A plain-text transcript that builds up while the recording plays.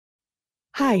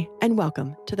Hi, and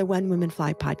welcome to the When Women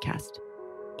Fly podcast.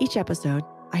 Each episode,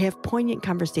 I have poignant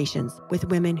conversations with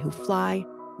women who fly,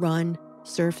 run,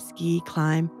 surf, ski,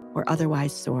 climb, or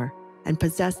otherwise soar, and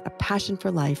possess a passion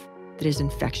for life that is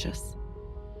infectious.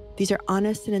 These are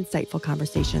honest and insightful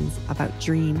conversations about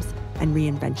dreams and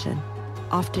reinvention,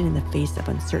 often in the face of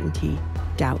uncertainty,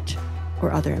 doubt,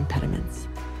 or other impediments.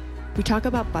 We talk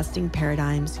about busting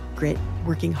paradigms, grit,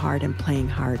 working hard, and playing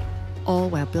hard, all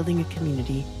while building a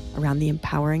community around the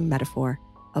empowering metaphor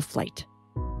of flight.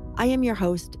 I am your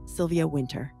host, Sylvia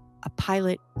Winter, a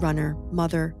pilot, runner,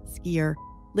 mother, skier,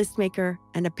 list maker,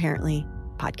 and apparently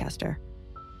podcaster.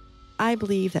 I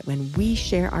believe that when we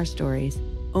share our stories,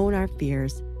 own our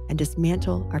fears, and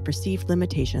dismantle our perceived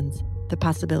limitations, the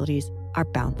possibilities are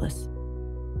boundless.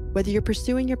 Whether you're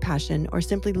pursuing your passion or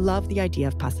simply love the idea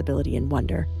of possibility and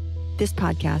wonder, this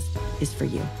podcast is for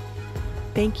you.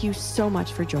 Thank you so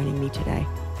much for joining me today.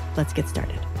 Let's get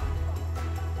started.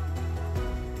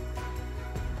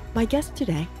 My guest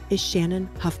today is Shannon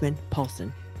Huffman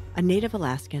Polson, a native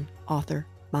Alaskan, author,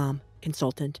 mom,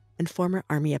 consultant, and former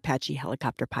Army Apache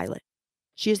helicopter pilot.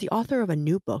 She is the author of a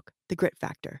new book, The Grit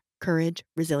Factor: Courage,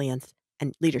 Resilience,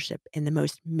 and Leadership in the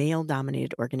Most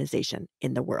Male-Dominated Organization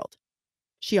in the World.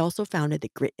 She also founded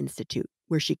the Grit Institute,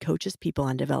 where she coaches people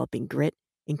on developing grit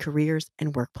in careers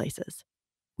and workplaces.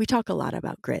 We talk a lot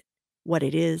about grit, what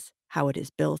it is, how it is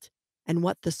built, and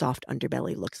what the soft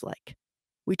underbelly looks like.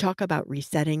 We talk about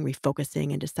resetting,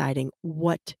 refocusing, and deciding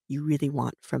what you really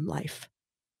want from life.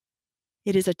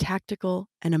 It is a tactical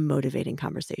and a motivating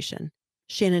conversation.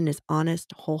 Shannon is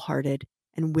honest, wholehearted,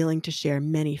 and willing to share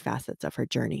many facets of her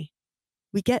journey.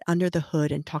 We get under the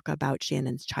hood and talk about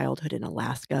Shannon's childhood in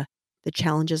Alaska, the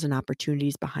challenges and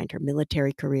opportunities behind her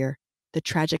military career, the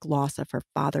tragic loss of her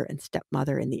father and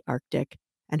stepmother in the Arctic,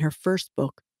 and her first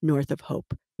book, North of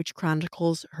Hope, which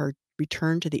chronicles her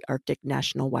return to the Arctic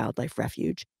National Wildlife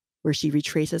Refuge, where she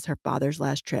retraces her father's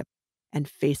last trip and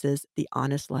faces the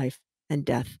honest life and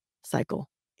death cycle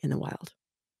in the wild.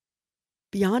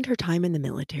 Beyond her time in the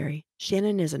military,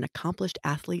 Shannon is an accomplished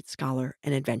athlete, scholar,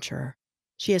 and adventurer.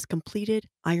 She has completed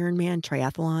Ironman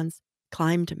triathlons,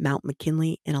 climbed Mount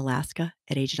McKinley in Alaska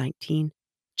at age 19,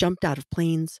 jumped out of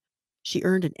planes. She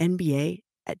earned an MBA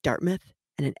at Dartmouth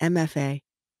and an MFA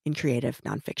in creative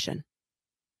nonfiction.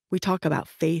 We talk about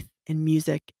faith and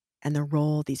music and the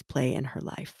role these play in her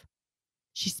life.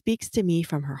 She speaks to me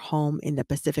from her home in the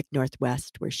Pacific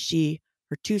Northwest, where she,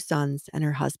 her two sons, and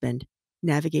her husband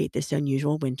navigate this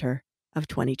unusual winter of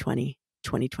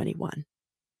 2020-2021.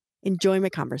 Enjoy my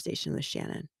conversation with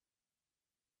Shannon.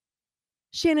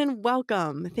 Shannon,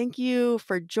 welcome. Thank you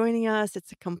for joining us.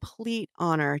 It's a complete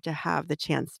honor to have the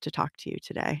chance to talk to you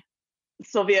today.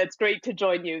 Sylvia, it's great to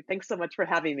join you. Thanks so much for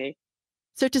having me.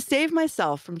 So to save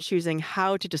myself from choosing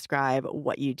how to describe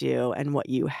what you do and what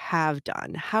you have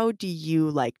done, how do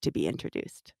you like to be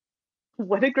introduced?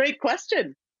 What a great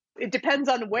question. It depends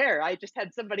on where. I just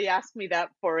had somebody ask me that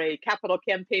for a capital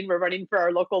campaign we're running for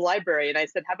our local library. And I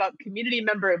said, how about community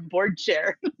member and board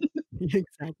chair?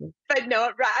 Exactly. But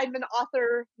no, I'm an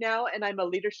author now, and I'm a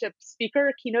leadership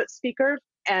speaker, keynote speaker,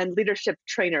 and leadership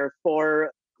trainer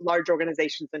for large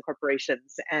organizations and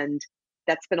corporations. And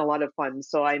that's been a lot of fun.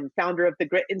 So I'm founder of the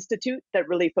Grit Institute that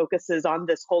really focuses on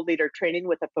this whole leader training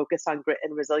with a focus on grit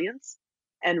and resilience.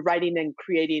 And writing and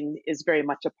creating is very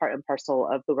much a part and parcel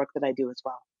of the work that I do as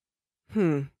well.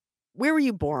 Where were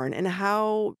you born, and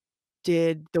how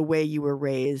did the way you were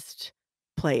raised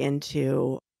play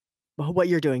into what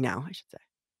you're doing now, I should say?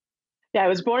 Yeah, I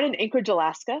was born in Anchorage,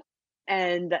 Alaska,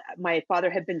 and my father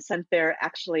had been sent there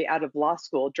actually out of law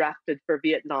school, drafted for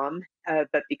Vietnam.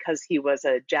 But because he was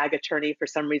a JAG attorney, for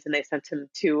some reason they sent him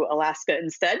to Alaska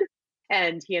instead,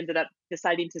 and he ended up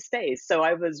deciding to stay. So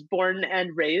I was born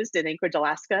and raised in Anchorage,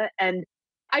 Alaska, and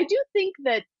I do think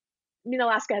that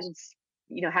Alaska has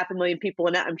half a million people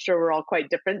in it. I'm sure we're all quite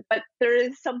different, but there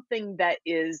is something that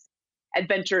is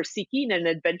adventure seeking and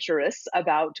adventurous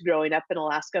about growing up in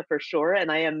Alaska for sure. And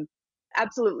I am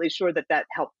absolutely sure that that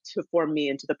helped to form me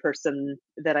into the person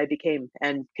that I became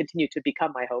and continue to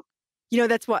become, I hope.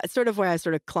 That's why I sort of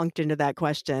clunked into that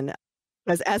question,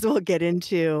 because as we'll get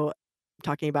into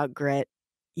talking about grit,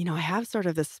 I have sort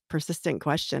of this persistent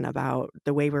question about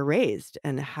the way we're raised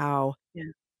and how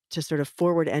Yeah. to sort of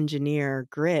forward engineer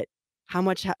grit. How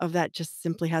much of that just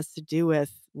simply has to do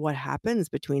with what happens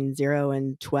between 0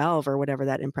 and 12 or whatever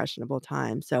that impressionable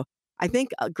time. So I think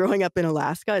growing up in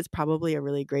Alaska is probably a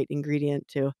really great ingredient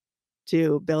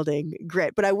to building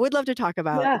grit. But I would love to talk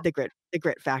about Yeah. the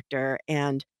grit factor,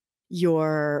 and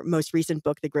your most recent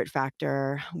book, The Grit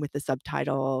Factor, with the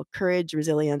subtitle Courage,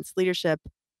 Resilience, Leadership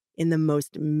in the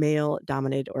most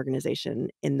male-dominated organization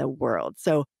in the world.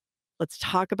 So let's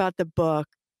talk about the book,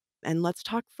 and let's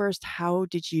talk first, how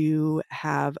did you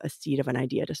have a seed of an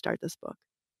idea to start this book?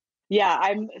 Yeah,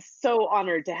 I'm so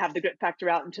honored to have the Grit Factor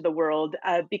out into the world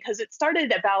because it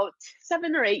started about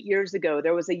 7 or 8 years ago.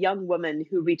 There was a young woman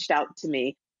who reached out to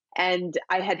me, and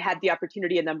I had had the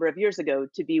opportunity a number of years ago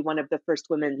to be one of the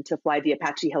first women to fly the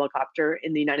Apache helicopter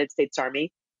in the United States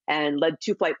Army and led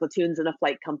two flight platoons in a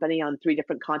flight company on three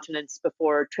different continents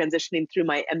before transitioning through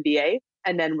my MBA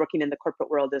and then working in the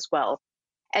corporate world as well.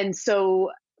 And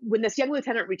so when this young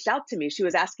lieutenant reached out to me, she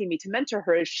was asking me to mentor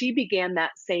her as she began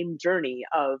that same journey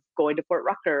of going to Fort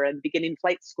Rucker and beginning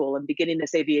flight school and beginning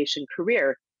this aviation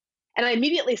career. And I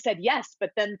immediately said yes, but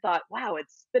then thought, wow,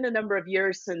 it's been a number of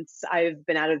years since I've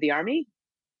been out of the Army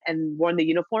and worn the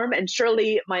uniform. And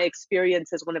surely my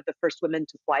experience as one of the first women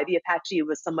to fly the Apache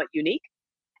was somewhat unique.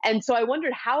 And so I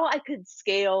wondered how I could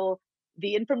scale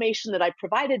the information that I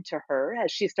provided to her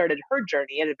as she started her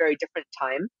journey at a very different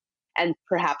time and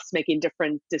perhaps making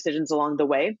different decisions along the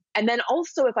way. And then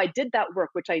also, if I did that work,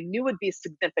 which I knew would be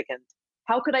significant,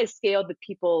 how could I scale the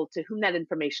people to whom that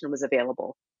information was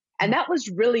available? And that was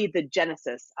really the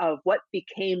genesis of what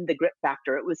became the Grit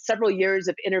Factor. It was several years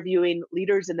of interviewing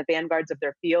leaders in the vanguards of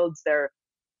their fields. Their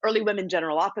early women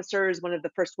general officers, one of the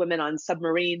first women on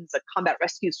submarines, a combat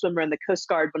rescue swimmer in the Coast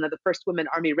Guard, one of the first women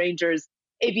Army Rangers,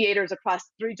 aviators across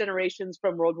three generations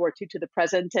from World War II to the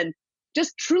present, and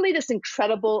just truly this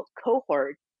incredible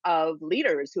cohort of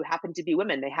leaders who happen to be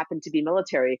women. They happen to be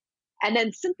military. And then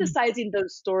Mhm. synthesizing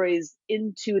those stories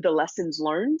into the lessons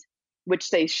learned,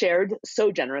 which they shared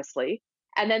so generously,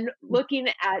 and then looking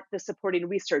at the supporting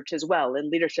research as well in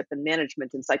leadership and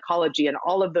management and psychology and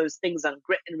all of those things on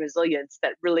grit and resilience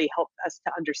that really help us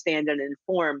to understand and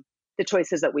inform the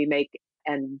choices that we make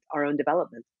and our own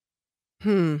development.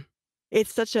 Hmm.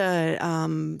 It's such a,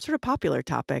 sort of popular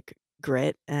topic,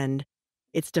 grit, and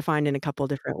it's defined in a couple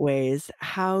different ways.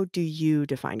 How do you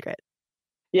define grit?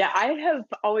 Yeah, I have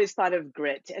always thought of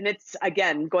grit, and it's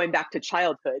again going back to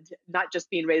childhood, not just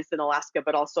being raised in Alaska,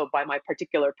 but also by my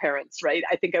particular parents, right?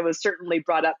 I think I was certainly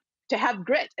brought up to have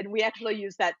grit, and we actually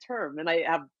use that term. And I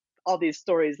have all these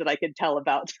stories that I could tell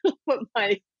about what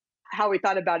my how we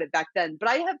thought about it back then. But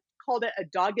I have called it a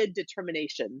dogged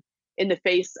determination in the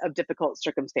face of difficult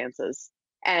circumstances.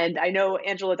 And I know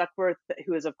Angela Duckworth,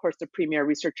 who is of course the premier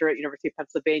researcher at University of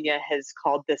Pennsylvania, has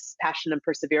called this passion and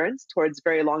perseverance towards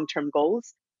very long-term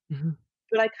goals. Mhm.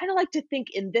 But I kind of like to think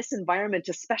in this environment,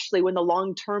 especially when the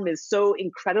long term is so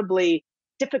incredibly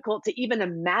difficult to even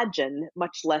imagine,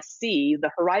 much less see, the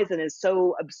horizon is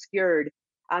so obscured,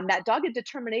 that dogged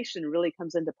determination really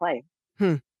comes into play.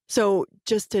 Hmm. So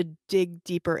just to dig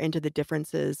deeper into the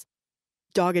differences,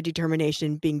 dogged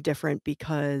determination being different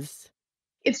because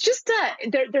It's just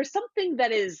there's something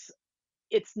that is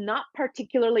it's not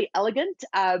particularly elegant.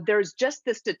 There's just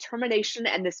this determination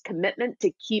and this commitment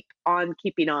to keep on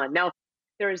keeping on. Now,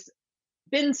 there's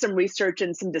been some research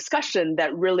and some discussion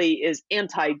that really is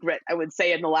anti grit, I would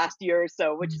say, in the last year or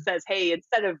so, which Mm. says, hey,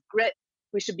 instead of grit,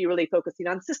 we should be really focusing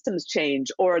on systems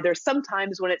change, or there's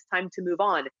sometimes when it's time to move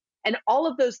on. And all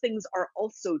of those things are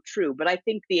also true. But I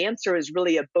think the answer is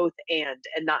really a both and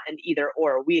not an either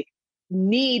or. We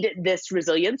need this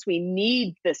resilience. We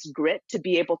need this grit to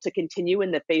be able to continue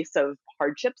in the face of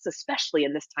hardships, especially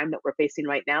in this time that we're facing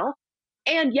right now.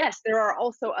 And yes, there are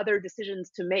also other decisions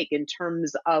to make in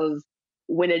terms of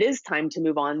when it is time to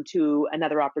move on to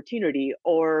another opportunity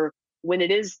or when it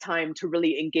is time to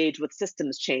really engage with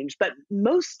systems change. But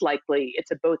most likely, it's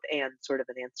a both and sort of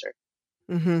an answer.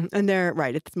 Mhm, and they're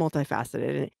right, it's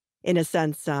multifaceted. In a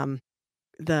sense,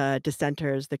 the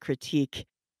dissenters, the critique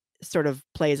sort of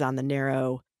plays on the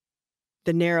narrowness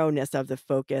of the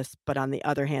focus, but on the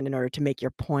other hand, in order to make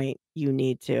your point, you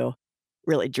need to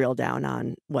really drill down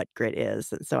on what grit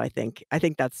is, and so I think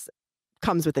that's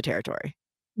comes with the territory.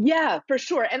 Yeah, for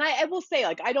sure. And I will say,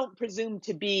 like, I don't presume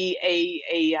to be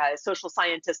a social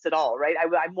scientist at all, right?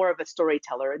 I'm more of a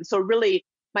storyteller, and so really,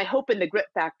 my hope in the grit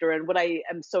factor and what I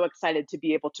am so excited to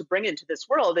be able to bring into this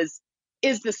world is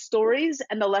the stories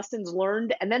and the lessons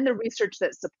learned, and then the research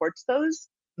that supports those.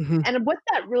 Mhm. And what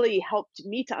that really helped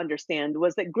me to understand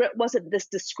was that grit wasn't this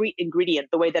discrete ingredient,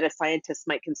 the way that a scientist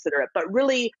might consider it, but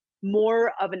really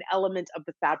more of an element of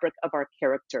the fabric of our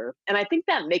character. And I think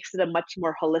that makes it a much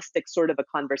more holistic sort of a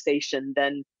conversation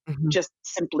than Mhm. just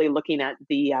simply looking at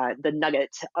the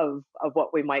nugget of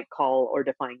what we might call or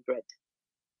define grit.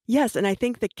 Yes, and I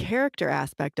think the character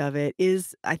aspect of it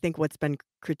is, I think, what's been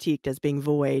critiqued as being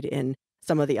void in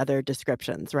some of the other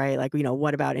descriptions, right? Like,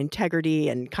 what about integrity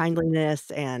and kindliness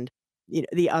and,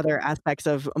 the other aspects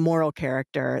of moral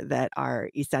character that are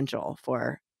essential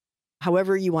for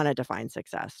however you want to define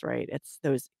success, right? It's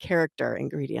those character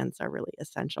ingredients are really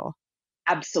essential.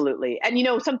 Absolutely. And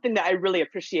something that I really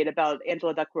appreciate about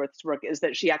Angela Duckworth's work is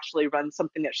that she actually runs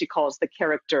something that she calls the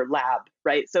character lab,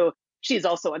 right? So she's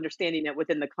also understanding it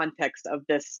within the context of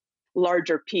this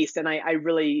larger piece. And I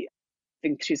really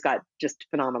think she's got just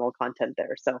phenomenal content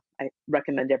there. So I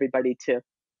recommend everybody to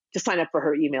sign up for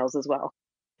her emails as well.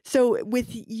 So, with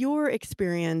your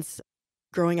experience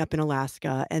growing up in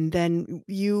Alaska, and then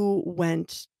you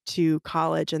went to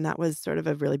college, and that was sort of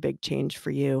a really big change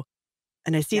for you.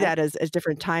 And I see Yeah. that as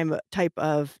different type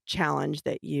of challenge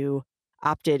that you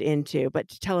opted into. But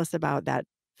tell us about that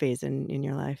phase in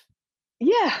your life.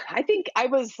 Yeah, I think I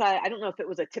was, I don't know if it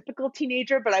was a typical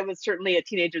teenager, but I was certainly a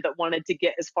teenager that wanted to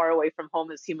get as far away from home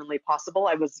as humanly possible.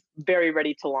 I was very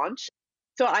ready to launch.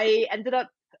 So I ended up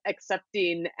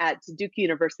accepting at Duke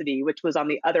University, which was on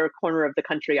the other corner of the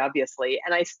country, obviously.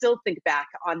 And I still think back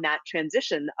on that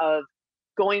transition of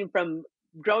going from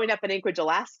growing up in Anchorage,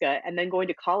 Alaska, and then going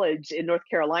to college in North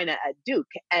Carolina at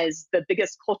Duke as the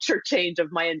biggest culture change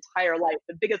of my entire life,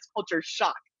 the biggest culture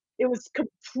shock. It was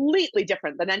completely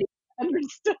different than any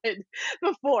understood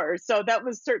before. So that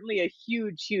was certainly a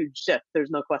huge, huge shift.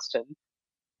 There's no question.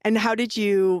 And how did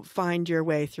you find your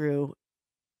way through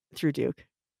Duke?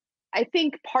 I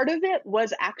think part of it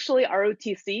was actually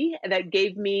ROTC that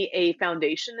gave me a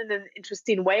foundation in an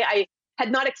interesting way. I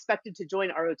had not expected to join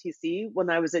ROTC when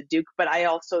I was at Duke, but I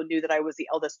also knew that I was the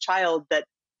eldest child, that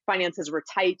finances were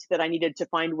tight, that I needed to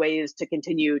find ways to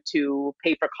continue to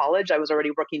pay for college. I was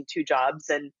already working two jobs,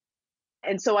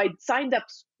 and so I signed up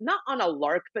not on a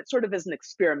lark, but sort of as an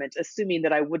experiment, assuming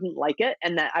that I wouldn't like it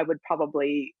and that I would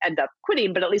probably end up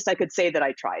quitting, but at least I could say that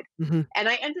I tried. Mhm. And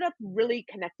I ended up really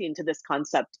connecting to this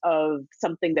concept of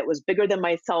something that was bigger than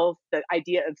myself, the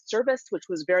idea of service, which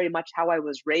was very much how I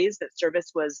was raised, that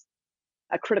service was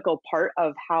a critical part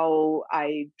of how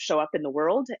I show up in the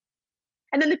world.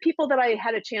 And then the people that I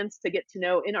had a chance to get to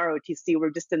know in ROTC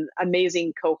were just an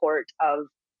amazing cohort of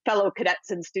fellow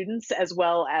cadets and students, as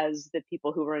well as the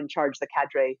people who were in charge, the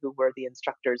cadre who were the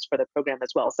instructors for the program as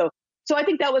well. So I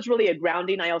think that was really a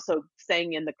grounding. I also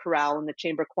sang in the chorale and the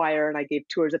chamber choir, and I gave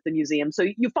tours at the museum. So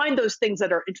you find those things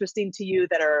that are interesting to you,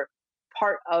 that are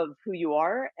part of who you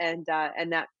are, and that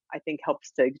I think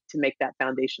helps to make that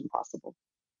foundation possible.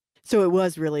 So it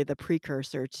was really the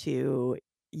precursor to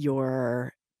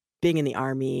your being in the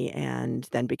Army and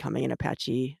then becoming an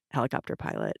Apache helicopter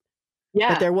pilot. But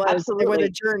Yeah, there was absolutely.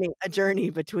 a journey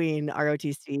between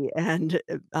ROTC and,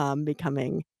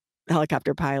 becoming a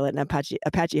helicopter pilot and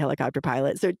Apache helicopter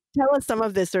pilot. So tell us some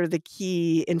of the sort of the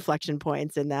key inflection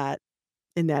points in that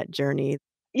journey.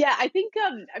 Yeah, I think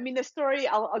I mean the story,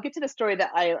 I'll get to the story that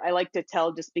I like to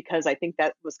tell, just because I think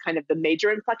that was kind of the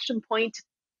major inflection point.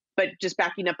 But just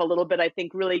backing up a little bit, I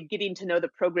think really getting to know the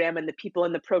program and the people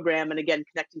in the program, and again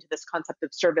connecting to this concept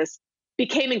of service,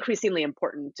 became increasingly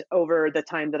important over the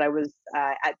time that I was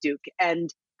at Duke. And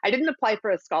I didn't apply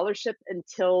for a scholarship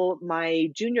until my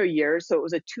junior year, so it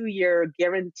was a 2-year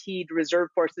guaranteed reserve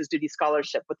forces duty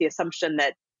scholarship, with the assumption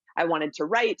that I wanted to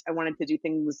write, I wanted to do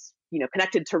things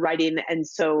connected to writing, and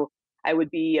so I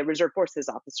would be a reserve forces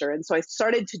officer. And so I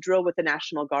started to drill with the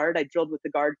National Guard. I drilled with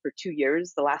the Guard for 2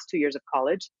 years, the last 2 years of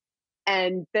college.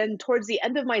 And then towards the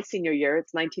end of my senior year,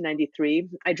 it's 1993,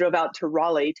 I drove out to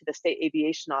Raleigh to the state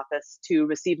aviation office to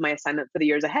receive my assignment for the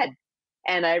years ahead.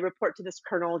 And I report to this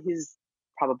colonel. He's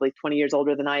probably 20 years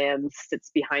older than I am,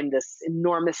 sits behind this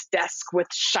enormous desk with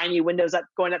shiny windows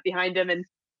going up behind him.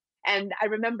 And I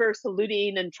remember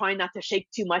saluting and trying not to shake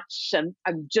too much. And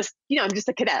I'm just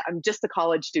a cadet. I'm just a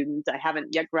college student. I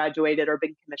haven't yet graduated or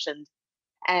been commissioned.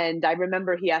 And I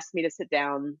remember he asked me to sit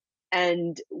down,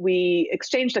 and we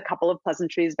exchanged a couple of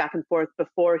pleasantries back and forth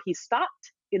before he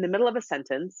stopped in the middle of a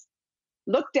sentence,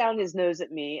 looked down his nose at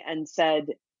me, and said,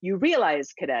 "You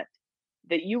realize, cadet,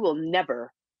 that you will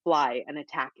never fly an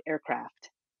attack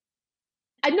aircraft."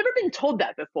 I'd never been told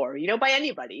that before, by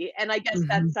anybody. And I guess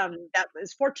Mhm. that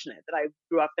was fortunate that I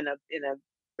grew up in a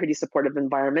pretty supportive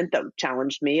environment that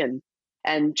challenged me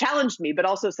and challenged me, but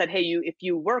also said, "Hey, if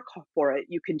you work for it,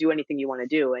 you can do anything you want to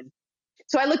do." And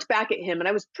so I looked back at him, and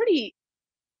I was pretty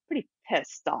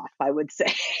pissed off, I would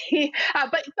say.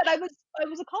 But I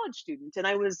was a college student, and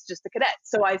I was just a cadet.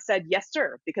 So I said, "Yes,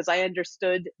 sir," because I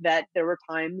understood that there were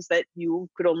times that you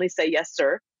could only say yes,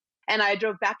 sir. And I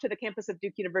drove back to the campus of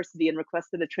Duke University and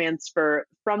requested a transfer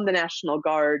from the National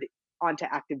Guard onto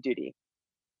active duty.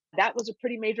 That was a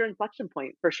pretty major inflection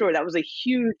point for sure. That was a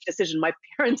huge decision. My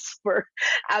parents were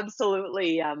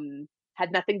absolutely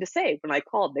had nothing to say when I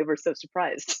called. They were so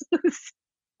surprised.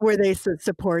 Were they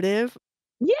supportive?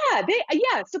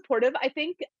 Yeah, supportive. I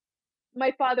think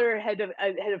My father had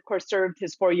of course served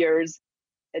his 4 years.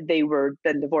 They were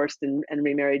then divorced and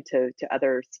remarried to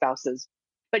other spouses.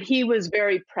 But he was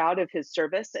very proud of his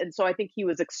service, and so I think he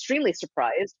was extremely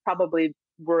surprised, probably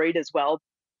worried as well,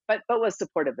 but was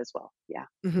supportive as well. Yeah.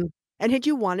 Mhm. And had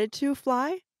you wanted to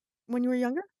fly when you were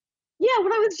younger? Yeah,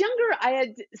 when I was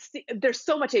younger, there's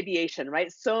so much aviation,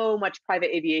 right? So much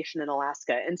private aviation in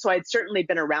Alaska, and so I'd certainly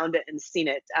been around it and seen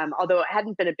it, although it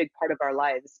hadn't been a big part of our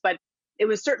lives. But it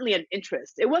was certainly an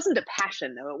interest. It wasn't a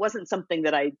passion, though. It wasn't something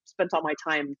that I spent all my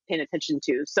time paying attention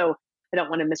to. So I don't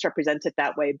want to misrepresent it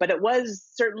that way. But it was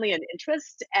certainly an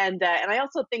interest, and I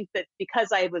also think that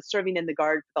because I was serving in the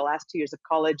Guard for the last 2 years of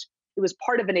college, it was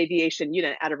part of an aviation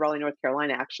unit out of Raleigh, North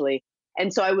Carolina, actually,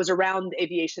 and so I was around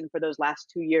aviation for those last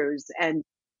 2 years and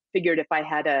figured if I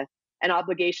had an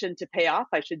obligation to pay off,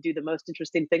 I should do the most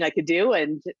interesting thing I could do.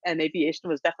 And aviation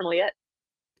was definitely it.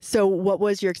 So what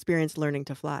was your experience learning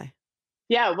to fly?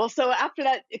 Yeah, well, so after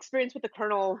that experience with the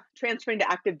colonel transferring to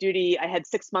active duty, I had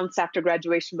 6 months after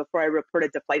graduation before I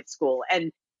reported to flight school.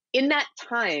 And in that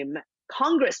time,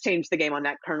 Congress changed the game on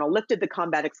that colonel, lifted the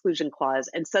combat exclusion clause,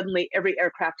 and suddenly every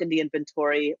aircraft in the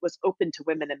inventory was open to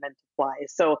women and men to fly.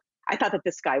 So I thought that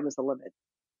the sky was the limit.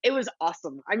 It was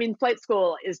awesome. I mean, flight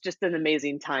school is just an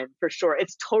amazing time for sure.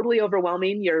 It's totally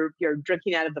overwhelming. You're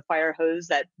drinking out of the fire hose,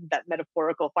 that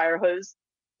metaphorical fire hose.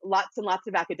 Lots and lots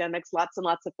of academics, lots and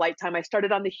lots of flight time. I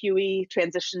started on the Huey,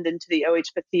 transitioned into the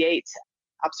OH-58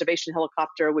 observation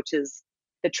helicopter, which is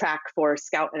the track for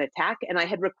scout and attack. And I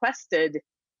had requested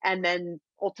and then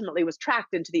ultimately was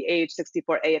tracked into the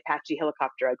AH-64A Apache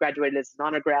helicopter. I graduated as an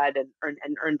honor grad and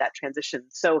earned that transition.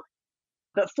 So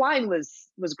but flying was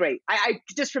great. I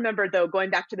just remember though going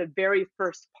back to the very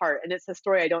first part, and it's a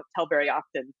story I don't tell very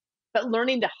often, but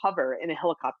learning to hover in a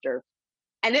helicopter.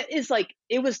 And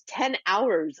it was 10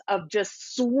 hours of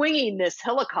just swinging this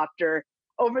helicopter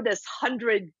over this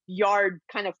 100-yard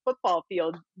kind of football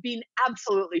field, being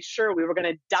absolutely sure we were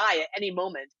going to die at any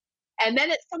moment. And then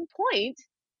at some point,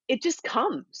 it just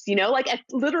comes,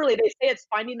 literally they say it's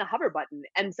finding the hover button.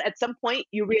 And at some point,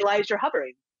 you realize you're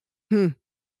hovering. Hmm.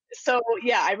 So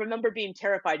yeah, I remember being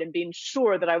terrified and being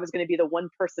sure that I was going to be the one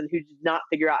person who did not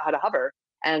figure out how to hover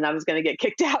and I was going to get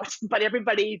kicked out. But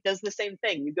everybody does the same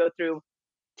thing. You go through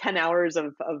 10 hours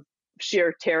of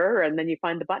sheer terror and then you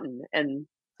find the button. And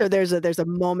So there's a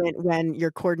moment when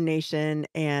your coordination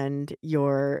and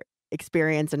your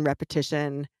experience and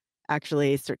repetition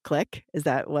actually sort of click? Is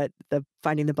that what the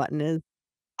finding the button is?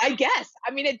 I guess,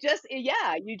 I mean,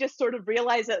 yeah, you just sort of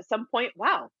realize at some point,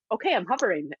 wow, okay, I'm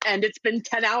hovering. And it's been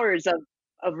 10 hours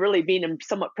of really being in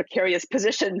somewhat precarious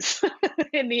positions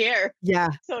in the air. Yeah.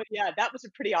 So yeah, that was a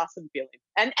pretty awesome feeling.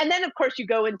 And then of course you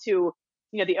go into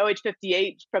the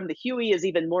OH-58 from the Huey is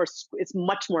even more. It's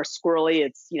much more squirrely.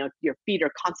 It's your feet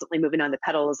are constantly moving on the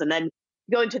pedals, and then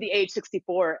you go into the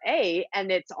AH-64A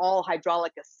and it's all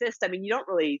hydraulic assist. I mean, you don't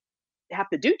really have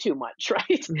to do too much, right?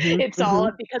 Mhm, It's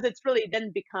all mhm. because it's really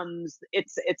then becomes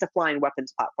it's a flying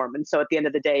weapons platform, and so at the end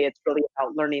of the day, it's really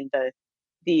about learning the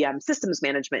systems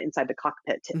management inside the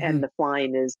cockpit, and Mhm. the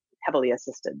flying is heavily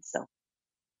assisted. So,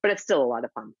 but it's still a lot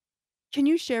of fun. Can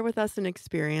you share with us an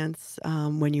experience,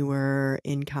 when you were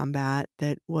in combat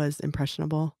that was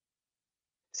impressionable?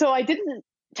 So I didn't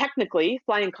technically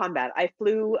fly in combat. I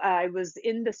was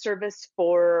in the service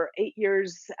for 8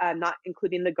 years, not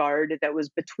including the Guard. That was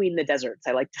between the deserts,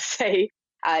 I like to say.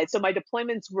 So my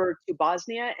deployments were to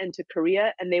Bosnia and to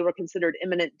Korea, and they were considered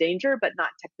imminent danger, but not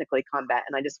technically combat.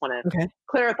 And I just want to Okay.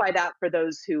 clarify that for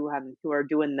those who are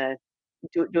doing the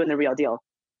real deal.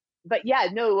 But yeah,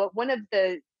 no, one of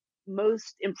the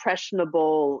most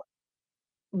impressionable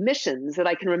missions that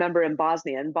I can remember in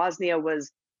Bosnia. And Bosnia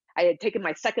was, I had taken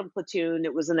my second platoon.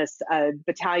 It was in a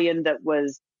battalion that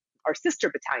was our sister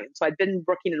battalion. So I'd been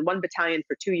working in one battalion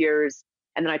for 2 years.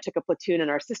 And then I took a platoon in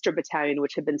our sister battalion,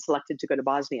 which had been selected to go to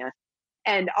Bosnia.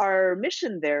 And our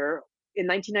mission there in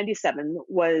 1997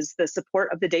 was the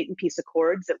support of the Dayton Peace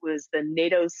Accords. It was the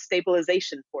NATO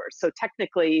stabilization force. So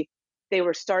technically, they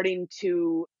were starting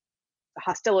to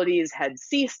hostilities had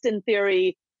ceased in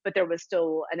theory, but there was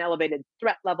still an elevated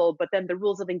threat level. But then the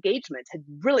rules of engagement had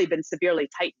really been severely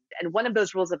tightened. And one of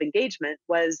those rules of engagement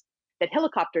was that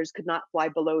helicopters could not fly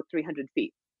below 300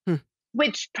 feet, Hmm.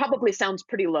 which probably sounds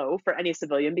pretty low for any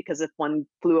civilian, because if one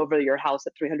flew over your house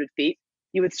at 300 feet,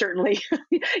 you would certainly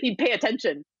you'd pay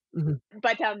attention. Mhm.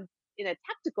 But in a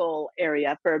tactical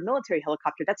area for a military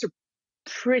helicopter, that's a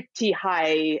pretty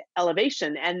high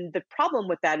elevation. And the problem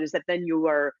with that is that then you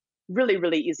are really,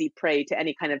 really easy prey to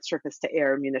any kind of surface to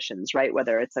air munitions, right?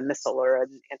 Whether it's a missile or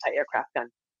an anti aircraft gun.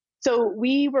 So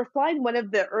we were flying one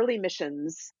of the early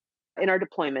missions. in our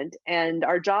deployment. And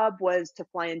our job was to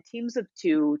fly in teams of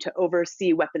two to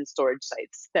oversee weapon storage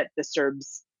sites that the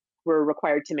Serbs were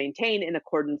required to maintain in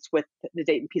accordance with the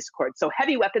Dayton Peace Accord. So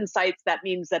heavy weapon sites, that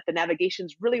means that the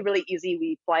navigation's really, really easy.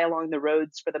 We fly along the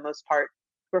roads for the most part.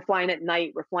 We're flying at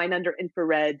night. We're flying under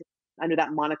infrared, under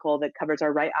that monocle that covers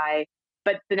our right eye.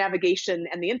 But the navigation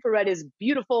and the infrared is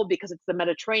beautiful because it's the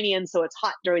Mediterranean, so it's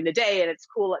hot during the day and it's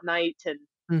cool at night. And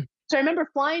Mm. so I remember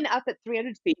flying up at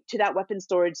 300 feet to that weapon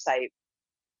storage site,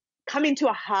 coming to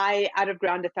a high out of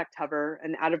ground effect hover.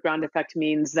 And out of ground effect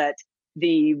means that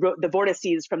the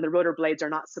vortices from the rotor blades are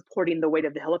not supporting the weight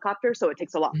of the helicopter. So it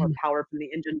takes a lot more Mhm. power from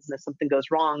the engines. And if something goes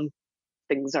wrong,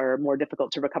 things are more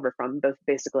difficult to recover from, both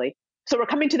basically. So we're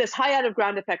coming to this high out of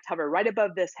ground effect hover right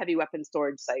above this heavy weapon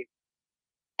storage site.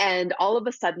 And all of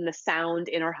a sudden, the sound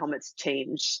in our helmets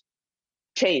changed.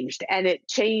 And it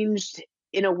changed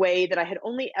in a way that I had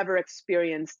only ever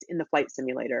experienced in the flight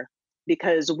simulator,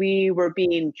 because we were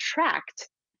being tracked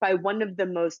by one of the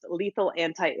most lethal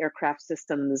anti-aircraft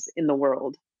systems in the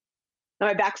world. Now,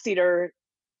 my backseater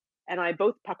and I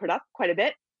both puckered up quite a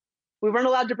bit. We weren't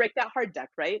allowed to break that hard deck,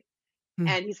 right? Mm.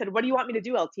 And he said, "What do you want me to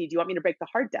do, LT? Do you want me to break the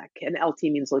hard deck?" And LT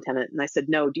means lieutenant. And I said,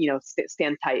 "No,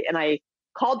 stand tight." And I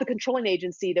called the controlling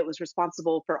agency that was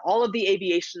responsible for all of the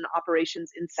aviation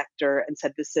operations in sector and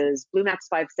said, "This is Blue Max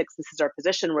 56. This is our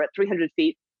position. We're at 300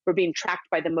 feet. We're being tracked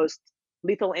by the most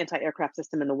lethal anti-aircraft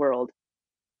system in the world."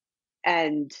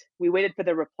 And we waited for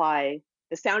the reply.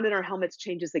 The sound in our helmets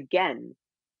changes again.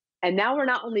 And now we're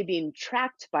not only being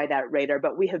tracked by that radar,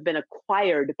 but we have been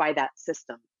acquired by that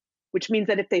system, which means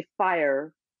that if they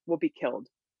fire, we'll be killed.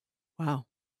 Wow.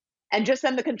 And just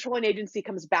then the controlling agency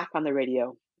comes back on the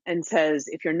radio and says,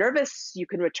 "If you're nervous, you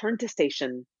can return to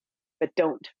station, but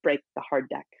don't break the hard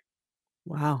deck."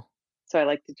 Wow. So I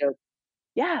like to joke,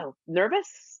 yeah,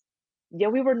 nervous? Yeah,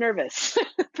 we were nervous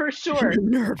for sure. You're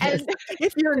nervous. And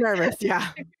If you're nervous,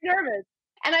 yeah. nervous.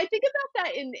 And I think about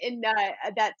that in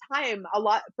at that time a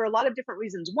lot, for a lot of different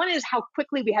reasons. One is how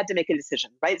quickly we had to make a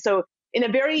decision, right? So in a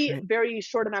very, Right. very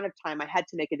short amount of time, I had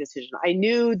to make a decision. I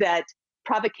knew that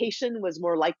provocation was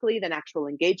more likely than actual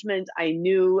engagement. I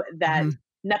knew that Mhm.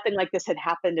 nothing like this had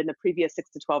happened in the previous 6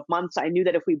 to 12 months. I knew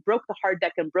that if we broke the hard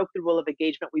deck and broke the rule of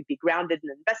engagement, we'd be grounded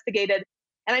and investigated.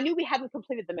 And I knew we hadn't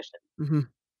completed the mission. Mhm.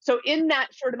 So in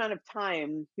that short amount of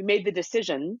time, we made the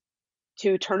decision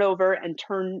to reach over and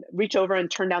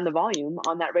turn down the volume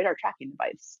on that radar tracking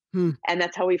device. Hmm. And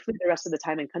that's how we flew the rest of the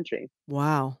time in country.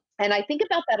 Wow. And I think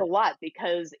about that a lot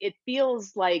because it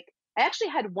feels like I actually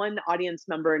had one audience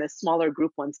member in a smaller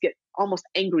group once get almost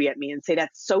angry at me and say,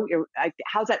 "That's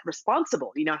how's that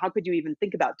responsible? How could you even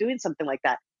think about doing something like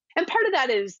that?" And part of that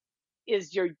is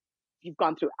you've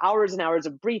gone through hours and hours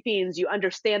of briefings, you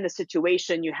understand the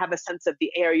situation, you have a sense of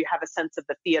the air, you have a sense of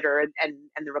the theater and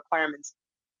the requirements.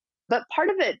 But part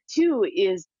of it too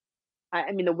is,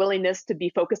 I mean, the willingness to be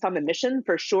focused on the mission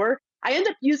for sure. I end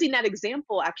up using that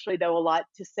example actually, though, a lot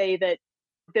to say that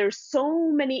there's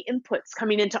so many inputs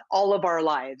coming into all of our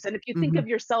lives. And if you think Mhm. of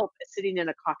yourself as sitting in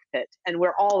a cockpit, and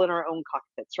we're all in our own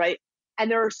cockpits, right? And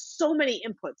there are so many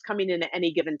inputs coming in at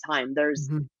any given time. There's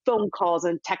Mhm. phone calls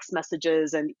and text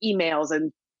messages and emails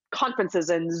and conferences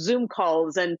and Zoom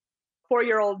calls and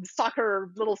 4-year-old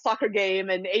little soccer game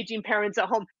and aging parents at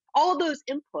home, all of those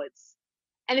inputs.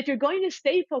 And if you're going to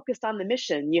stay focused on the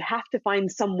mission, you have to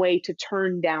find some way to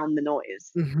turn down the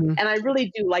noise. Mhm. And I really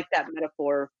do like that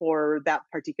metaphor for that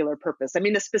particular purpose. I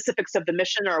mean, the specifics of the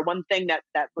mission are one thing that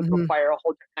would Mhm. require a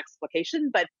whole different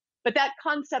explication, but that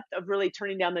concept of really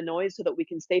turning down the noise so that we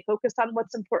can stay focused on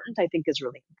what's important, I think is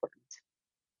really important.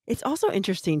 It's also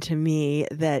interesting to me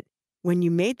that when you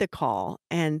made the call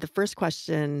and the first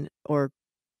question or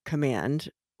command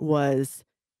was,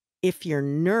 "If you're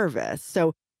nervous."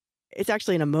 So it's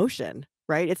actually an emotion,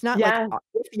 right? It's not like, Yeah,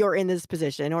 if you're in this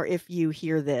position or if you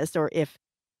hear this or if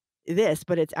this,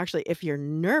 but it's actually if you're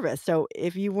nervous. So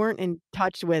if you weren't in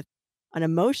touch with an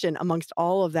emotion amongst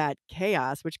all of that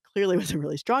chaos, which clearly was a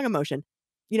really strong emotion,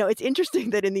 it's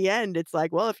interesting that in the end, it's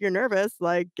like, well, if you're nervous,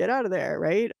 like, get out of there,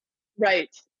 right? right.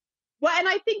 Well, and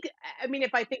I think, I mean,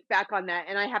 if I think back on that,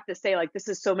 and I have to say, like, this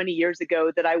is so many years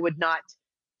ago that I would not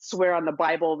swear on the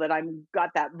Bible that I'm got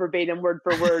that verbatim word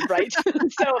for word, right?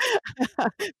 So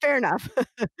Fair enough.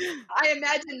 I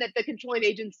imagine that the controlling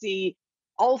agency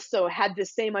also had the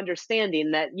same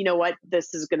understanding that, you know what,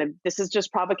 this is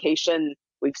just provocation.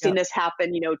 We've seen Yep. this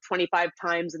happen, 25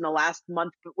 times in the last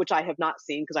month, which I have not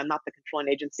seen because I'm not the controlling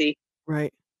agency.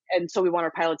 Right. And so we want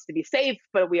our pilots to be safe,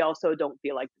 but we also don't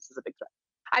feel like this is a big threat.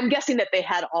 I'm guessing that they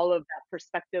had all of that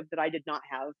perspective that I did not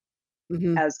have,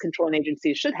 Mhm. as controlling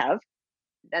agencies should have,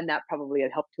 and that probably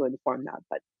had helped to inform that.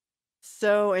 But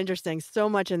So interesting. So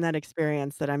much in that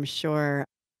experience that I'm sure,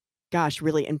 gosh,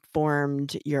 really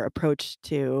informed your approach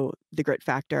to the grit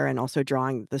factor and also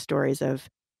drawing the stories of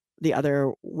the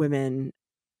other women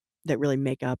that really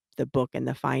make up the book and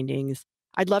the findings.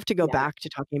 I'd love to go Yeah. back to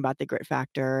talking about the grit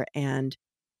factor and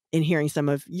in hearing some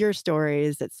of your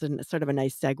stories. It's sort of a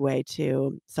nice segue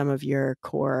to some of your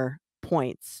core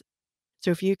points.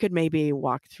 So if you could maybe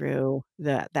walk through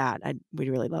we'd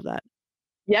really love that.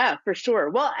 Yeah, for sure.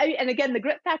 Well, and again, the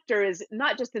grit factor is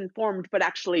not just informed, but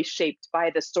actually shaped by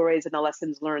the stories and the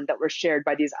lessons learned that were shared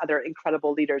by these other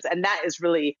incredible leaders. And that is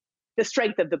really the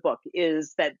strength of the book,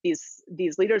 is that these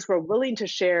leaders were willing to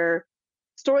share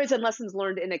stories and lessons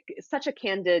learned in such a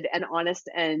candid and honest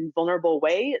and vulnerable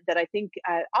way that I think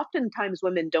oftentimes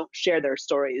women don't share their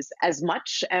stories as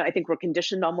much. I think we're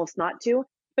conditioned almost not to.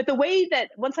 But the way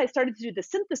that once I started to do the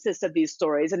synthesis of these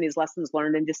stories and these lessons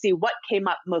learned and to see what came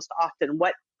up most often,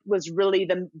 what was really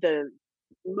the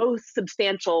most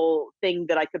substantial thing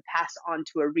that I could pass on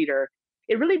to a reader,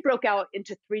 it really broke out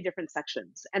into three different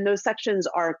sections. And those sections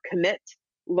are commit,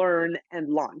 learn, and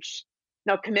launch.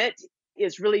 Now, commit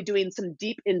is really doing some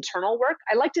deep internal work.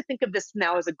 I like to think of this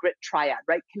now as a grit triad,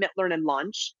 right? Commit, learn, and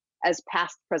launch as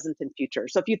past, present, and future.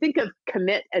 So if you think of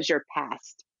commit as your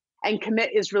past, and commit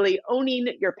is really owning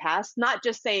your past, not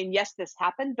just saying, yes, this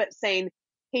happened, but saying,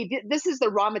 hey, this is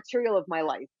the raw material of my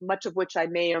life, much of which I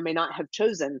may or may not have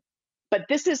chosen. But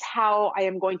this is how I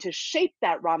am going to shape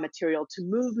that raw material to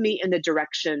move me in the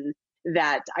direction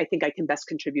that I think I can best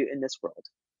contribute in this world.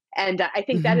 And I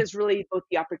think that Mhm. is really both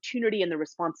the opportunity and the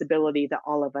responsibility that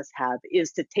all of us have,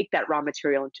 is to take that raw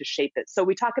material and to shape it. So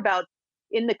we talk about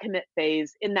in the commit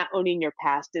phase, in that owning your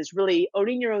past, is really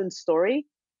owning your own story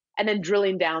and then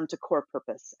drilling down to core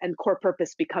purpose. And core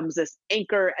purpose becomes this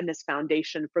anchor and this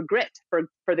foundation for grit,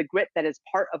 for the grit that is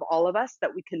part of all of us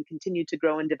that we can continue to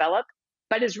grow and develop,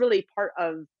 but is really part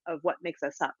of what makes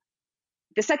us up.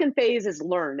 The second phase is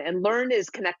learn, and learn is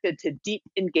connected to deep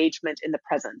engagement in the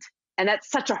present. And that's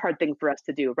such a hard thing for us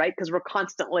to do, right? Because we're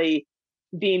constantly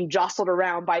being jostled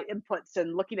around by inputs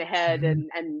and looking ahead. Mhm.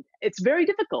 And it's very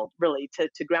difficult, really,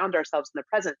 to ground ourselves in the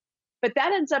present. But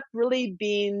that ends up really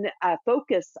being a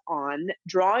focus on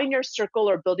drawing your circle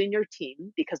or building your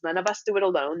team, because none of us do it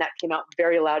alone. That came out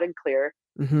very loud and clear.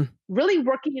 Mhm. Really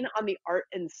working on the art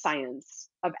and science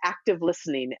of active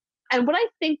listening. And what I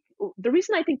think, the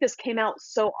reason I think this came out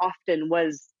so often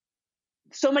was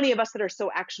so many of us that are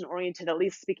so action oriented, at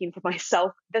least speaking for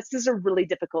myself, this is a really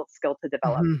difficult skill to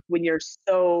develop Mhm. when you're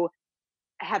so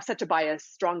have such a bias,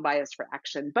 strong bias for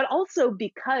action. But also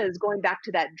because going back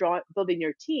to that building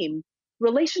your team,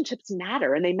 relationships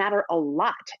matter and they matter a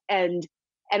lot. And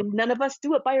none of us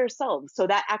do it by ourselves. So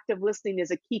that active listening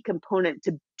is a key component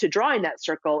to drawing that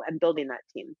circle and building that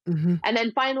team. Mhm. And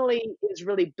then finally is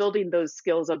really building those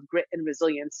skills of grit and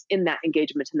resilience in that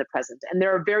engagement in the present. And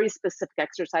there are very specific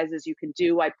exercises you can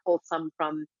do. I pulled some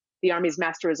from the Army's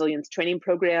Master Resilience Training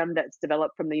Program that's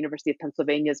developed from the University of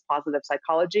Pennsylvania's Positive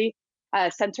Psychology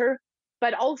Center.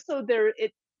 But also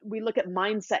we look at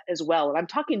mindset as well. And I'm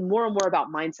talking more and more about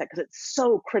mindset because it's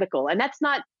so critical. And that's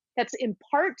in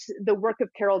part the work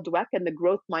of Carol Dweck and the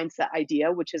growth mindset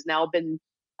idea, which has now been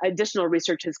additional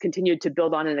research has continued to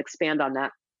build on and expand on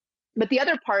that. But the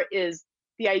other part is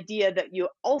the idea that you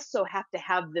also have to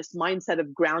have this mindset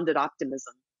of grounded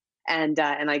optimism. And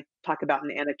I talk about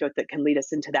an anecdote that can lead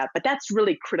us into that. But that's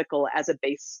really critical as a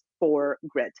base for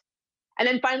grit. And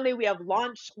then finally, we have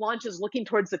launch. Launch is looking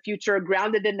towards the future,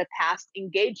 grounded in the past,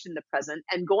 engaged in the present,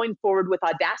 and going forward with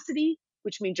audacity,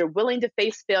 which means you're willing to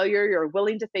face failure, you're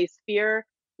willing to face fear,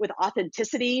 with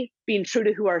authenticity, being true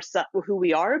to who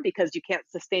we are, because you can't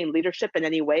sustain leadership in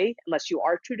any way unless you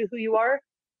are true to who you are.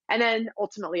 And then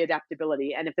ultimately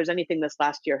adaptability. And if there's anything this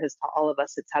last year has taught all of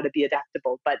us, it's how to be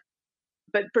adaptable. But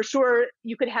for sure,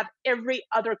 you could have every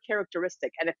other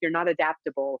characteristic, and if you're not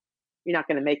adaptable, you're not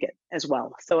going to make it as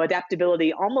well. So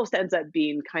adaptability almost ends up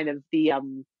being kind of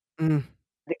Mm.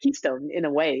 the keystone in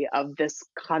a way of this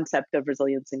concept of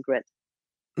resilience and grit.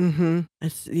 Mhm.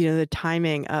 It's the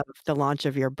timing of the launch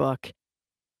of your book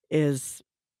is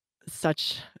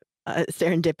such a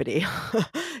serendipity,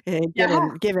 and Yeah,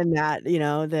 given that,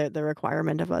 the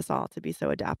requirement of us all to be so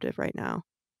adaptive right now.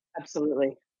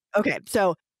 absolutely. Okay,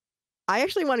 so I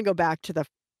actually wanna go back to the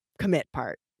commit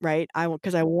part, right?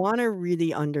 Because I wanna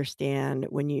really understand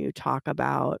when you talk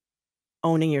about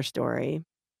owning your story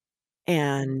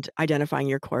and identifying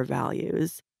your core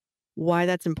values, why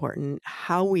that's important,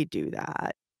 how we do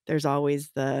that. There's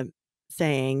always the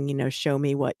saying, "Show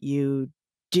me what you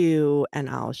do, and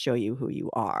I'll show you who you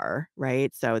are,"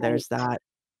 right? So Right. there's that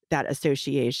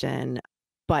association,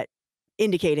 but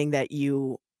indicating that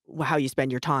you how you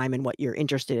spend your time and what you're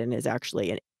interested in is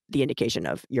actually the indication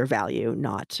of your value,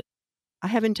 not I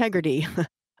have integrity.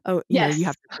 Oh, you Yes.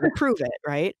 have to sort of prove it,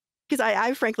 right? Because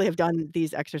I frankly have done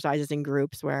these exercises in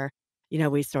groups where,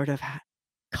 we sort of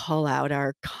call out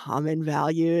our common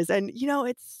values and,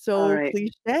 it's All so right.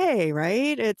 cliche,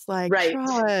 right? It's like Right.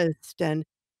 trust and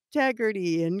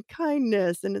integrity and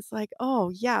kindness, and it's like,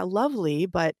 "Oh, yeah, lovely,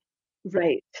 but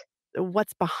Right.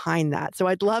 what's behind that?" So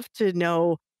I'd love to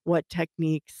know what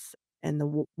techniques and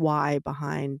the why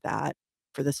behind that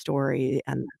for the story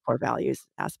and the core values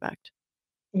aspect.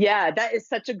 Yeah, that is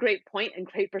such a great point and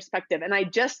great perspective. And I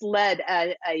just led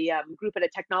a group at a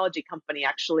technology company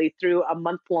actually through a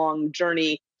month-long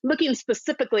journey looking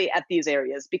specifically at these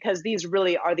areas because these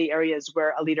really are the areas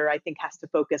where a leader I think has to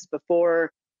focus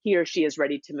before he or she is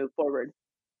ready to move forward.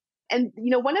 And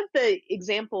one of the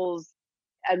examples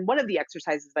and one of the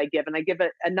exercises I give, and I give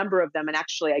a number of them, and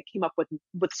actually I came up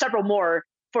with several more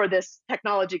for this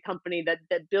technology company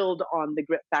that build on the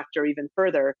grit factor even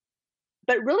further,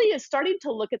 but really is starting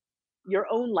to look at your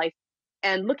own life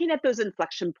and looking at those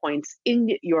inflection points in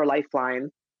your lifeline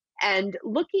and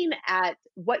looking at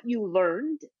what you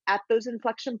learned at those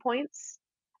inflection points.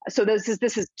 So this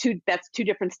is two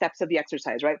different steps of the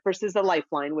exercise, right? First is the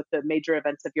lifeline with the major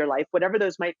events of your life, whatever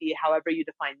those might be, however you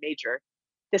define major.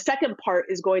 The second part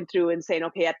is going through and saying,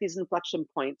 okay, at these inflection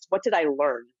points, what did I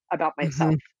learn about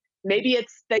myself? Mhm, Maybe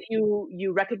it's that you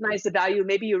recognize the value,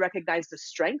 maybe you recognize the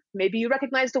strength, maybe you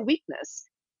recognize the weakness,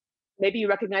 maybe you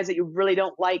recognize that you really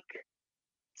don't like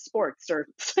sports or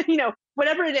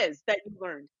whatever it is that you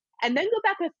learned. And then go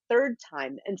back a third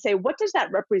time and say, what does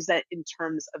that represent in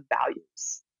terms of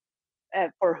values?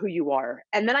 For who you are.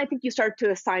 And then I think you start to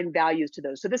assign values to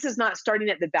those. So this is not starting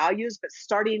at the values, but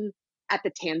starting at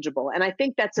the tangible. And I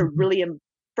think that's mhm,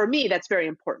 for me, that's very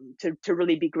important to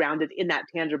really be grounded in that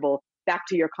tangible, back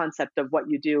to your concept of what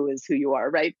you do is who you are,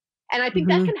 right? And I think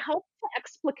that mhm, can help to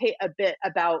explicate a bit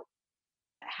about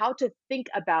how to think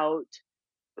about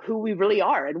who we really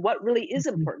are and what really is mhm,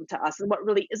 important to us and what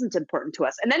really isn't important to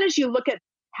us. And then as you look at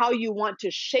how you want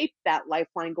to shape that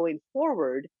lifeline going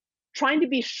forward, trying to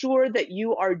be sure that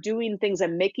you are doing things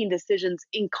and making decisions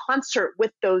in concert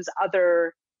with those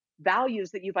other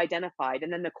values that you've identified.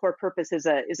 And then the core purpose is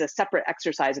a separate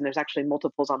exercise, and there's actually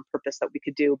multiples on purpose that we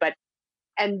could do. But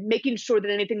and making sure that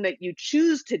anything that you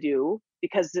choose to do,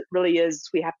 because it really is,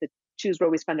 we have to choose where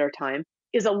we spend our time,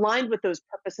 is aligned with those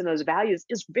purpose and those values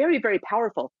is very, very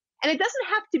powerful. And it doesn't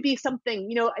have to be something,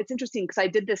 it's interesting because I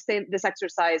did this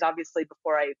exercise obviously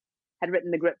before I had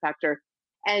written the grit factor.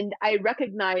 And I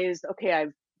recognized, okay,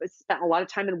 I've spent a lot of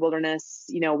time in wilderness.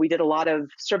 We did a lot of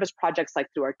service projects like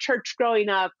through our church growing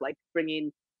up, like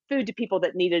bringing food to people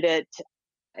that needed it.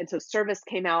 And so service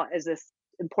came out as this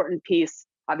important piece.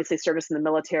 Obviously, service in the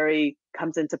military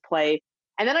comes into play.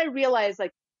 And then I realized,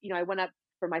 like, I went up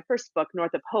for my first book,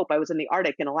 North of Hope. I was in the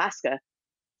Arctic in Alaska,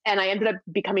 and I ended up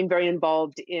becoming very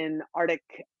involved in Arctic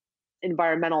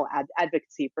environmental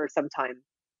advocacy for some time.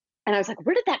 And I was like,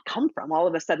 where did that come from all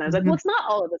of a sudden? I was like, well, mhm, it's not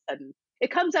all of a sudden.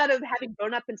 It comes out of having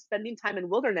grown up and spending time in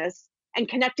wilderness and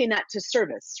connecting that to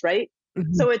service, right?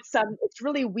 mhm. So it's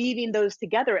really weaving those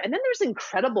together. And then there's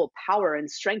incredible power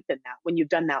and strength in that when you've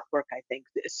done that work, I think.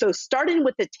 So starting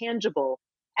with the tangible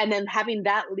and then having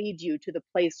that lead you to the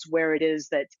place where it is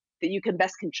that you can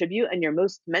best contribute and you're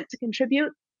most meant to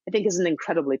contribute, I think is an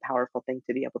incredibly powerful thing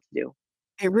to be able to do.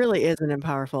 It really is an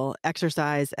powerful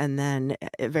exercise and then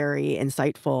a very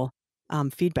insightful,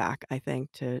 feedback, I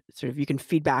think, to sort of you can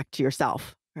feedback to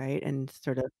yourself, right? And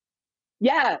sort of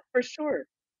Yeah, for sure.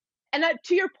 And that,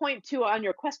 to your point too on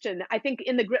your question, I think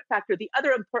in the grit factor, the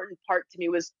other important part to me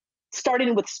was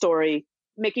starting with story,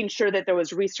 making sure that there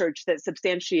was research that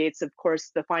substantiates, of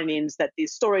course, the findings that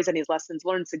these stories and these lessons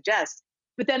learned suggest,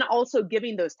 but then also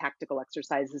giving those tactical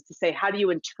exercises to say, how do you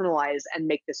internalize and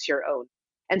make this your own?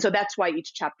 And so that's why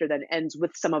each chapter then ends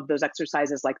with some of those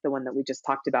exercises, like the one that we just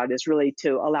talked about, is really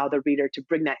to allow the reader to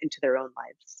bring that into their own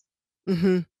lives.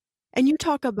 mhm. And you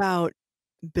talk about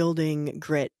building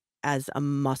grit as a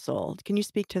muscle. Can you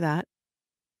speak to that?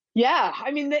 Yeah,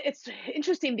 I mean, it's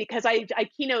interesting because I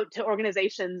keynote to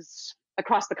organizations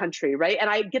across the country, right? And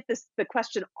I get the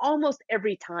question almost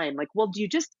every time, like, well, do you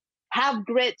just have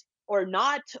grit or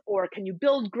not? Or can you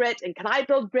build grit? And can I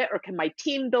build grit? Or can my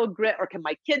team build grit? Or can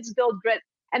my kids build grit?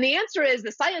 And the answer is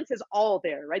the science is all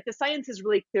there, right? The science is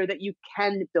really clear that you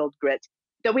can build grit,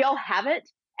 that we all have it,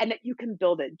 and that you can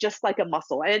build it just like a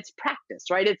muscle. And it's practice,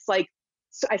 right? It's like,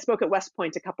 so I spoke at West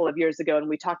Point a couple of years ago, and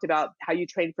we talked about how you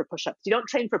train for push-ups. You don't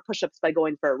train for push-ups by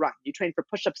going for a run. You train for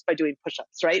push-ups by doing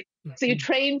push-ups, right? So you Mhm.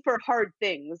 train for hard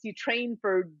things. You train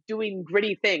for doing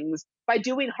gritty things by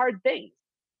doing hard things.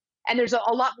 And there's a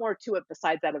lot more to it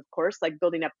besides that, of course, like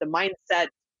building up the mindset.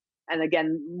 And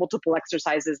again, multiple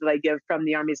exercises that I give from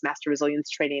the Army's Master Resilience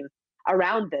Training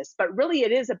around this. But really,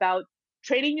 it is about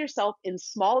training yourself in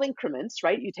small increments,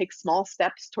 right? You take small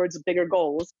steps towards bigger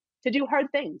goals to do hard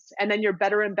things. And then you're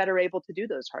better and better able to do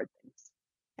those hard things.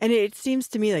 And it seems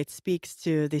to me like it speaks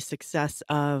to the success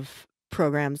of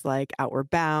programs like Outward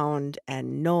Bound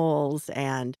and Knowles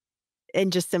and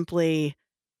just simply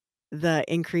the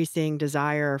increasing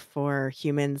desire for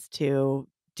humans to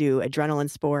do adrenaline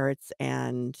sports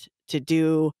and to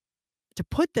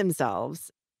put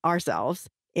ourselves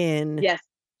in Yes.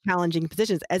 challenging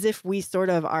positions as if we sort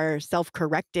of are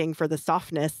self-correcting for the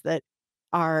softness that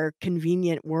our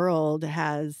convenient world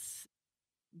has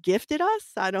gifted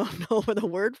us. I don't know what the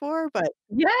word for, but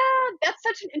Yeah, that's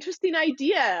such an interesting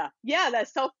idea. Yeah, that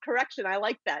self-correction, I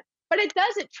like that. But it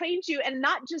trains you, and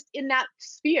not just in that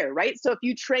sphere, right? So if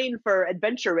you train for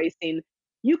adventure racing,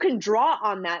 you can draw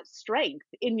on that strength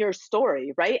in your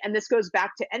story, right? And this goes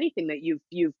back to anything that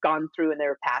you've gone through in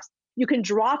their past. You can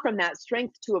draw from that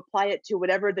strength to apply it to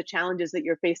whatever the challenges that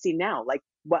you're facing now, like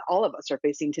what all of us are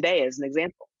facing today as an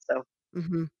example. So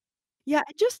mhm. Yeah,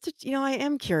 just I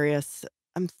am curious.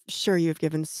 I'm sure you've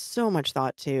given so much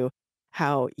thought to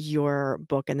how your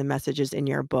book and the messages in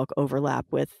your book overlap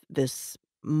with this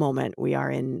moment we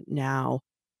are in now.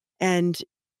 And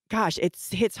gosh,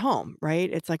 it's hits home,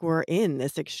 right? It's like we're in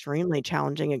this extremely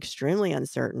challenging, extremely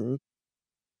uncertain.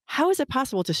 How is it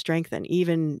possible to strengthen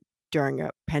even during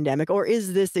a pandemic? Or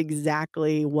is this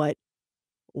exactly what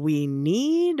we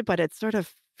need? But it sort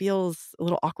of feels a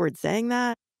little awkward saying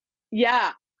that.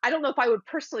 yeah, I don't know if I would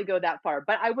personally go that far,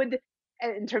 but I would,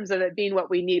 in terms of it being what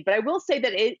we need. But I will say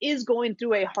that it is going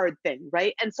through a hard thing,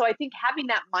 right? And so I think having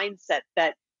that mindset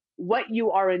that what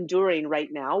you are enduring right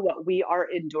now, what we are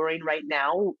enduring right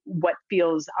now, what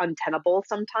feels untenable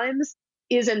sometimes,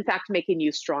 is in fact making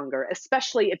you stronger,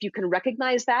 especially if you can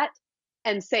recognize that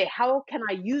and say, how can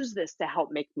I use this to help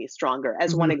make me stronger,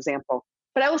 as one Mhm, example.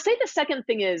 But I will say the second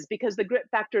thing is, because the grit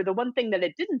factor, the one thing that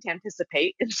it didn't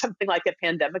anticipate in something like a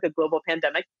pandemic, a global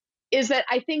pandemic, is that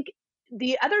I think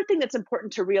the other thing that's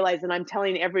important to realize, and I'm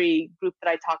telling every group that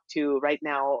I talk to right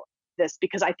now this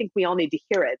because I think we all need to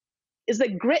hear it, is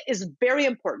that grit is very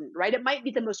important, right? It might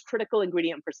be the most critical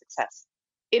ingredient for success.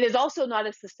 It is also not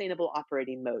a sustainable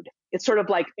operating mode. It's sort of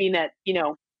like being at,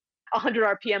 100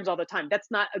 RPMs all the time. That's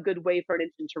not a good way for an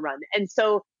engine to run. And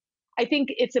so I think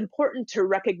it's important to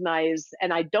recognize,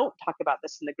 and I don't talk about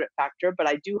this in the grit factor, but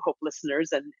I do hope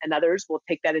listeners and others will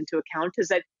take that into account, is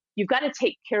that you've got to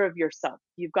take care of yourself.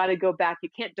 You've got to go back. You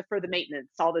can't defer the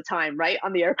maintenance all the time, right,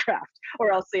 on the aircraft,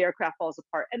 or else the aircraft falls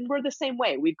apart. And we're the same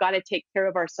way. We've got to take care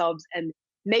of ourselves and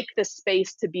make the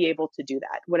space to be able to do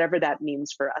that, whatever that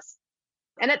means for us.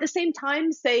 And at the same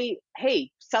time, say,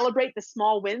 hey, celebrate the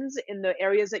small wins in the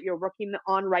areas that you're working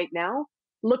on right now.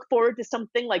 Look forward to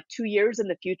something like 2 years in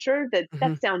the future. That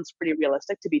mhm. sounds pretty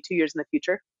realistic, to be 2 years in the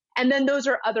future. And then those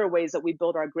are other ways that we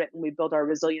build our grit and we build our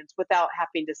resilience without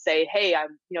having to say, hey,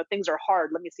 things are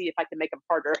hard. Let me see if I can make them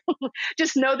harder.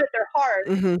 Just know that they're hard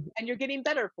Mhm. and you're getting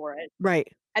better for it, Right.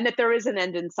 and that there is an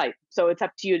end in sight. So it's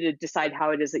up to you to decide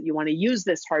how it is that you want to use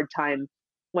this hard time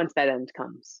once that end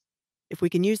comes. If we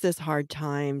can use this hard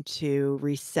time to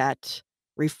reset,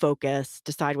 refocus,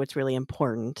 decide what's really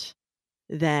important,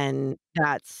 then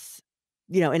that's,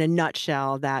 in a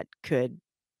nutshell, that could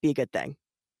be a good thing.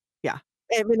 Yeah.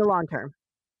 In the long term.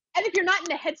 And if you're not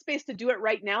in a headspace to do it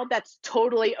right now, that's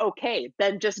totally okay.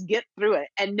 Then just get through it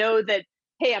and know that,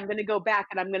 hey, I'm going to go back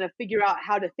and I'm going to figure out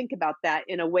how to think about that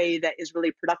in a way that is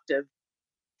really productive.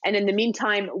 And in the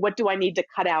meantime, what do I need to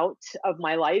cut out of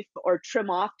my life or trim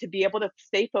off to be able to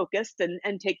stay focused and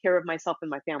take care of myself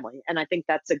and my family? And I think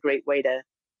that's a great way to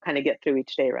kind of get through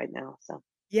each day right now. So,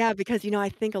 Yeah, because, I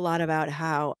think a lot about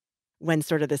how when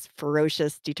sort of this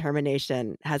ferocious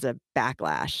determination has a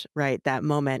backlash, right? That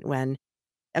moment when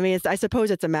I suppose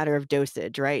it's a matter of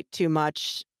dosage, right? Too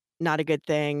much, not a good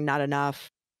thing, not enough,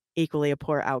 equally a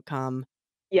poor outcome.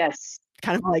 yes,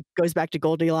 Kind of like goes back to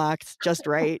Goldilocks, just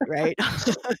right, right?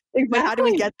 But how do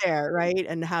we exactly. get there, right?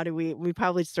 And how do we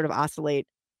probably sort of oscillate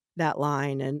that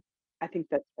line and I think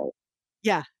that's right.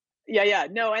 yeah. Yeah, yeah.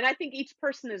 No, and I think each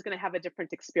person is going to have a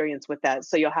different experience with that.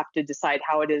 So you'll have to decide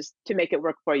how it is to make it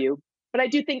work for you. But I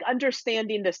do think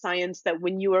understanding the science that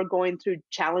when you are going through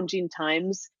challenging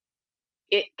times,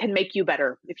 it can make you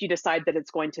better if you decide that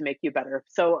it's going to make you better.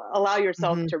 So allow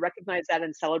yourself Mhm, to recognize that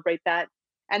and celebrate that,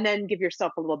 and then give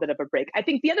yourself a little bit of a break. I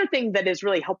think the other thing that is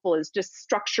really helpful is just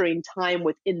structuring time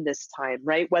within this time,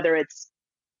 right? Whether it's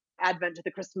advent to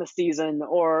the Christmas season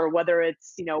or whether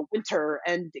it's, winter,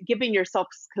 and giving yourself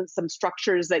some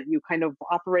structures that you kind of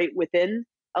operate within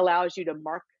allows you to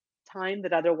mark time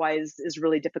that otherwise is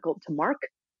really difficult to mark.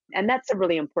 And that's a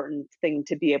really important thing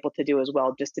to be able to do as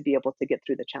well, just to be able to get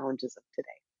through the challenges of today.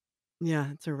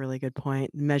 Yeah, it's a really good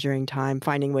point. Measuring time,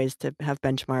 finding ways to have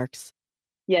benchmarks.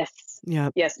 Yes. Yeah.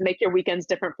 Yes. Make your weekends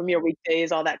different from your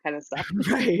weekdays, all that kind of stuff.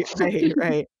 Right, right,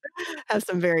 right. Have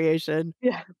some variation.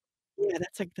 Yeah. Yeah,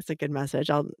 that's a good message.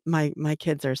 My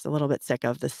kids are just a little bit sick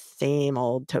of the same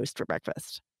old toast for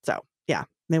breakfast. So, yeah,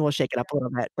 maybe we'll shake it up a little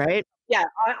bit, right? Yeah.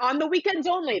 On the weekends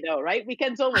only, though, right?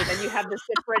 Weekends only. Then you have this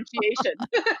differentiation.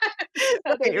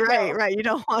 So there Right, you right, go. right. You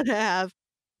don't wanna have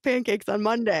pancakes on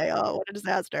Monday. Oh, what a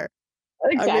disaster. Or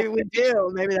maybe we Exactly. do.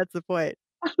 Maybe that's the point.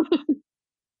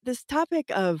 This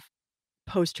topic of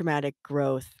post-traumatic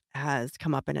growth has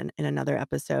come up in another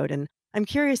episode, and I'm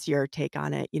curious your take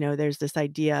on it. There's this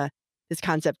idea, this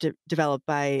concept developed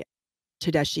by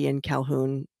Tedeschi and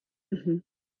Calhoun Mhm.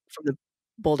 from the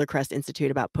Boulder Crest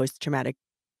Institute about post-traumatic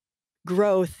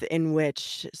growth, in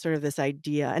which sort of this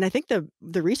idea, and I think the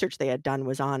research they had done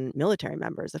was on military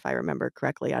members, if I remember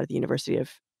correctly, out of the University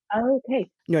of Okay.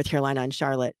 North Carolina in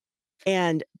Charlotte.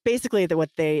 And basically, what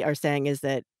they are saying is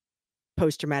that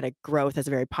post-traumatic growth as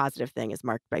a very positive thing is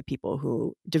marked by people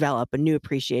who develop a new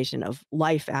appreciation of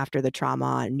life after the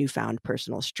trauma, newfound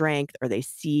personal strength, or they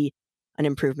see an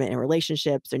improvement in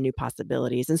relationships or new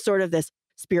possibilities and sort of this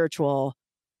spiritual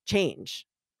change,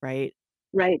 right?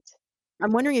 Right.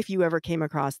 I'm wondering if you ever came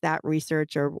across that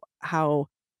research or how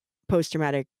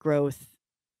post-traumatic growth,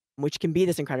 which can be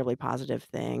this incredibly positive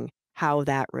thing, how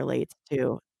that relates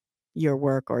to your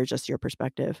work or just your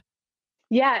perspective.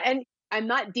 Yeah, and I'm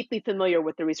not deeply familiar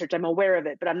with the research. I'm aware of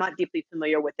it, but I'm not deeply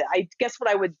familiar with it. I guess what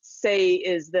I would say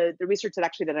is the research that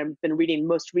I've been reading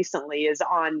most recently is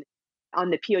on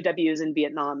the POWs in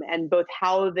Vietnam and both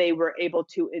how they were able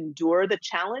to endure the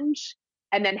challenge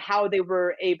and then how they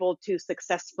were able to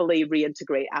successfully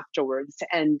reintegrate afterwards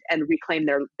and reclaim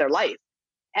their life.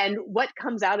 And what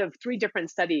comes out of three different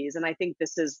studies, and I think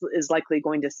this is likely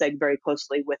going to seg very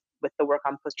closely with the work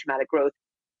on post traumatic growth,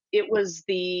 it was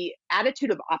the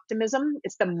attitude of optimism.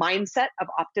 It's the mindset of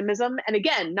optimism. And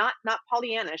again, not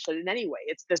Pollyannish in any way.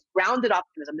 It's this grounded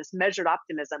optimism, this measured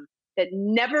optimism that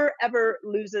never ever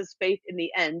loses faith in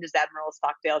the end, as Admiral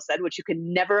Stockdale said, which you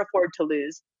can never afford to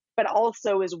lose, but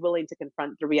also is willing to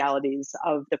confront the realities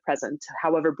of the present,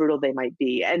 however brutal they might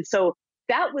be. And so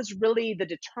that was really the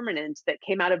determinant that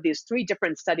came out of these three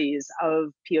different studies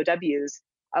of POWs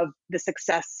of the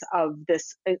success of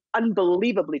this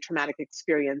unbelievably traumatic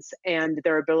experience and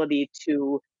their ability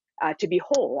to be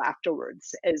whole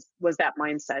afterwards is was that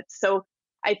mindset. So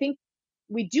I think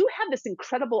we do have this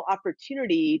incredible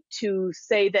opportunity to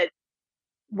say that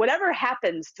whatever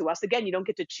happens to us, again, you don't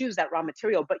get to choose that raw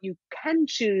material, but you can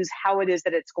choose how it is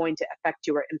that it's going to affect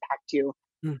you or impact you.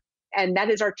 Mm, And that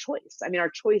is our choice. I mean, our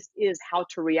choice is how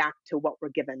to react to what we're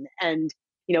given. And,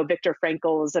 Viktor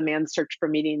Frankl's A Man's Search for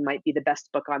Meaning might be the best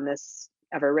book on this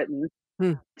ever written.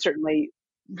 mm, Certainly,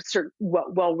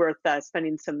 well worth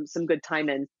spending some good time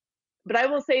in. But I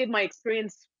will say my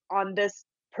experience on this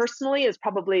personally is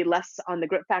probably less on the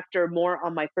grit factor, more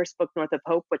on my first book, North of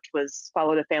Hope, which was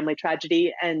followed a family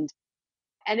tragedy. And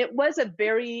it was a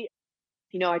very,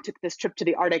 I took this trip to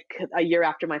the Arctic a year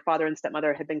after my father and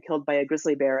stepmother had been killed by a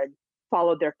grizzly bear and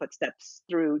followed their footsteps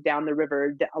through down the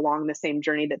river along the same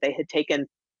journey that they had taken.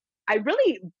 I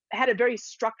really had a very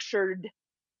structured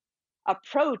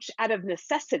approach out of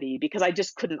necessity because I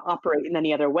just couldn't operate in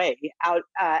any other way out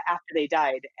after they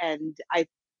died. And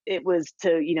it was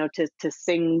to, to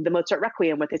sing the Mozart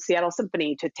Requiem with the Seattle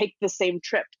Symphony, to take the same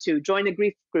trip, to join a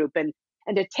grief group and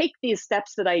to take these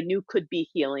steps that I knew could be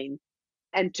healing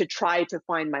and to try to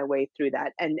find my way through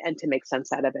that and to make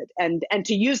sense out of it and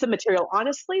to use the material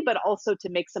honestly, but also to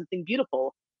make something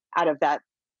beautiful out of that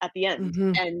at the end.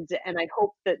 mhm, And I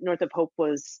hope that North of Hope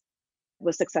was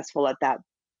successful at that.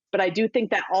 But I do think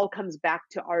that all comes back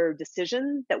to our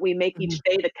decision that we make mhm, each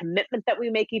day, the commitment that we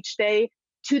make each day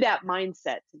to that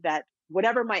mindset that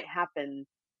whatever might happen,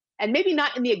 and maybe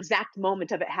not in the exact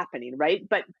moment of it happening, right?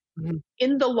 But mhm.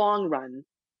 in the long run,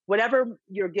 whatever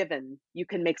you're given, you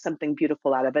can make something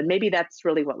beautiful out of. And maybe that's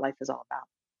really what life is all about.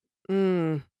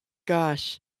 Mm,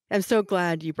 gosh, I'm so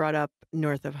glad you brought up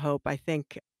North of Hope.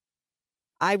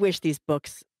 I wish these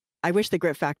books I wish The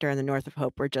Grit Factor and The North of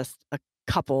Hope were just a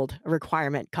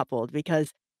requirement coupled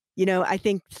because, I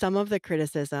think some of the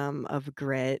criticism of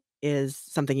grit is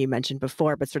something you mentioned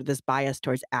before, but sort of this bias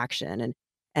towards action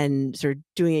and sort of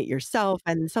doing it yourself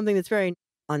and something that's very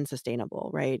unsustainable,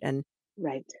 right? And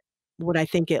Right. what I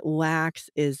think it lacks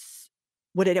is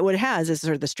what it has is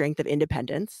sort of the strength of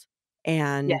independence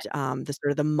Yes. and, the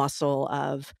sort of the muscle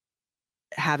of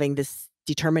having this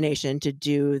determination to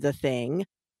do the thing,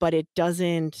 but it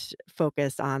doesn't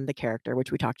focus on the character,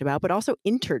 which we talked about, but also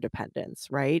interdependence,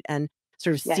 right? And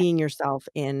sort of Yes. seeing yourself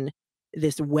in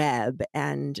this web.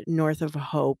 And North of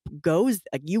Hope goes,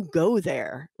 like, you go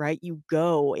there, right? You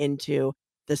go into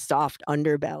the soft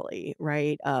underbelly,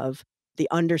 right? Of the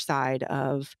underside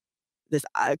of this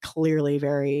clearly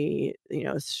very,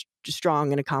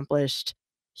 strong and accomplished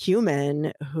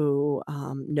human who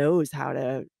knows how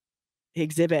to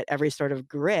exhibit every sort of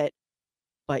grit.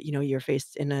 But you're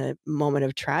faced in a moment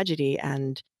of tragedy,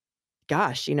 and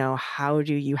gosh, how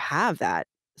do you have that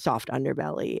soft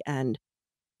underbelly? And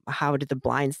how did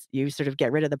you sort of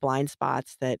get rid of the blind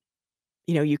spots that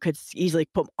you could easily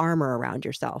put armor around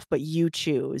yourself, but you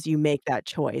make that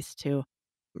choice to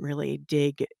really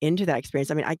dig into that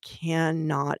experience. I mean, I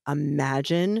cannot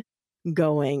imagine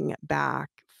going back,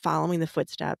 following the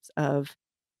footsteps of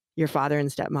your father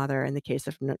and stepmother in the case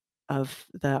of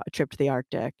the trip to the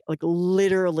Arctic, like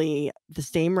literally the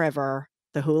same river,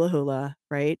 the hula hula,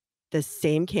 right? The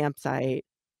same campsite.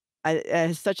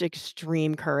 Such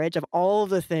extreme courage of all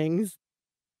the things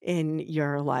in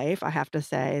your life. I have to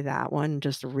say that one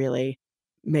just really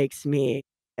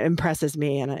impresses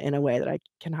me in a way that I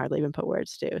can hardly even put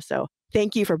words to. So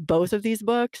thank you for both of these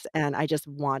books. And I just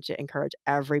want to encourage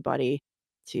everybody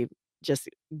to just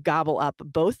gobble up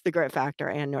both The Grit Factor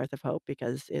and North of Hope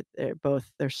because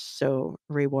they're so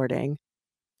rewarding.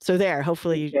 So there, Thank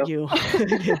hopefully you. you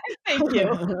Thank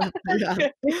you. That's yeah.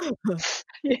 good.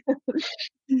 Yeah.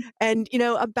 And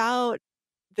about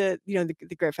the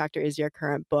Grit Factor is your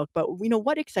current book, but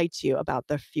what excites you about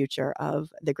the future of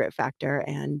the Grit Factor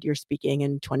and your speaking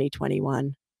in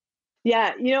 2021?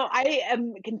 Yeah, I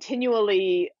am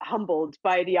continually humbled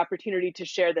by the opportunity to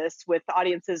share this with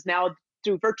audiences now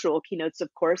through virtual keynotes,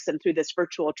 of course, and through this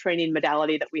virtual training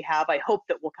modality that we have. I hope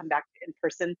that we'll come back in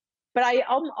person. But I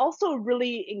am also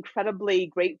really incredibly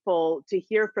grateful to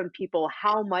hear from people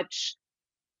how much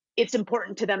it's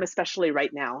important to them, especially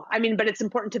right now. I mean, but it's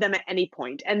important to them at any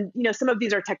point. And, some of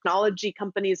these are technology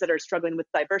companies that are struggling with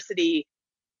diversity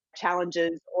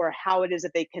challenges, or how it is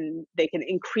that they can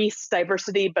increase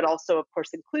diversity but also, of course,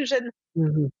 inclusion.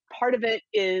 Mhm. Part of it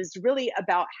is really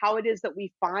about how it is that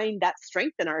we find that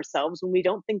strength in ourselves when we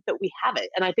don't think that we have it,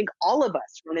 and I think all of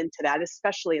us run into that,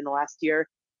 especially in the last year.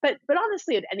 But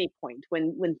honestly, at any point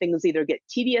when things either get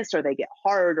tedious or they get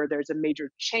hard or there's a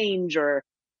major change or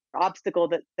obstacle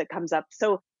that comes up.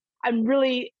 So I'm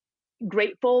really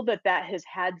grateful that that has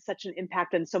had such an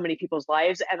impact on so many people's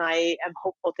lives, and I am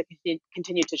hopeful to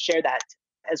continue to share that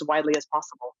as widely as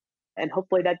possible. And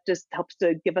hopefully that just helps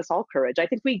to give us all courage. I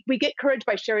think we get courage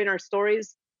by sharing our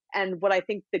stories. And what I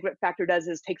think the Grit Factor does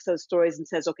is takes those stories and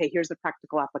says, okay, here's the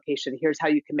practical application. Here's how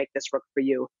you can make this work for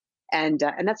you. And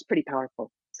that's pretty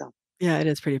powerful. So, Yeah, it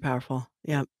is pretty powerful.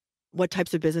 Yeah. What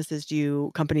types of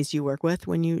companies do you work with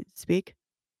when you speak?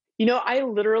 I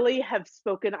literally have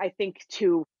spoken, I think,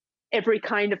 to every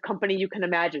kind of company you can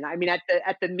imagine. I mean, at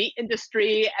the meat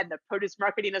industry and the Produce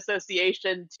Marketing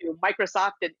Association, to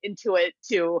Microsoft and Intuit,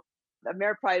 to the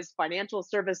Ameriprise Financial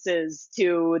Services,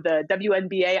 to the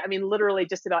WNBA. I mean, literally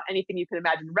just about anything you can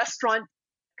imagine. Restaurant,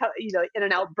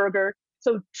 In-N-Out Burger.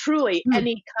 So truly Hmm.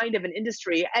 any kind of an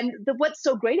industry. And what's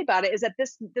so great about it is that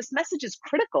this message is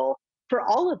critical for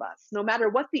all of us, no matter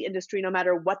what the industry, no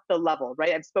matter what the level,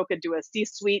 right? I've spoken to a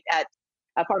C-suite at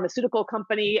a pharmaceutical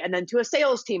company and then to a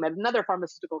sales team at another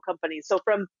pharmaceutical company. So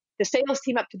from the sales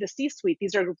team up to the C-suite,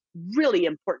 these are really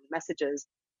important messages.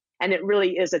 And it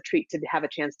really is a treat to have a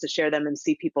chance to share them and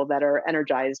see people that are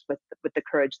energized with the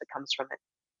courage that comes from it.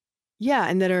 Yeah,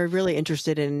 and that are really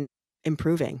interested in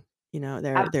improving,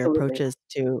 their Absolutely. approaches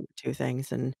to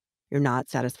things, and you're not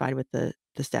satisfied with the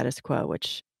status quo,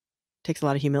 which takes a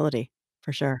lot of humility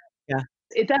for sure. Yeah.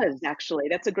 It does, actually.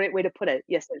 That's a great way to put it.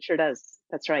 Yes, it sure does.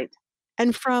 That's right.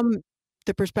 And from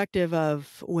the perspective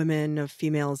of women, of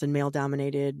females in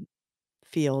male-dominated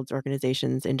fields,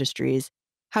 organizations, industries,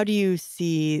 how do you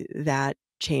see that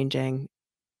changing?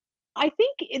 I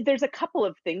think there's a couple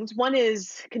of things. One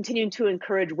is continuing to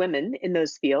encourage women in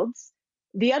those fields.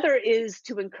 The other is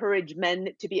to encourage men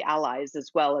to be allies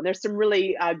as well. And there's some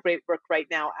really great work right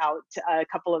now out. A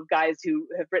couple of guys who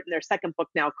have written their second book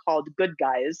now called Good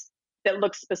Guys that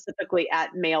looks specifically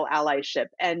at male allyship.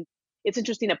 And it's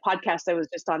interesting, a podcast I was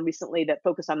just on recently that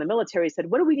focused on the military said,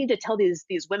 what do we need to tell these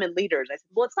women leaders? I said,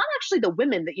 well, it's not actually the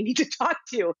women that you need to talk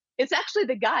to. It's actually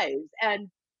the guys. And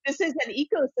this is an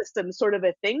ecosystem sort of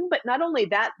a thing. But not only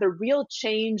that, the real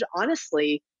change,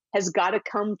 honestly, has got to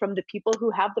come from the people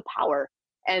who have the power.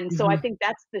 And so I Mhm. think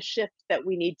that's the shift that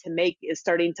we need to make, is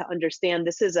starting to understand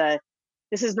this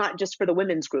is not just for the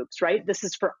women's groups, right? This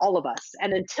is for all of us.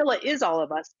 And until it is all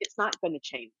of us, it's not going to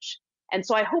change. And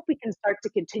so I hope we can start to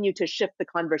continue to shift the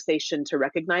conversation to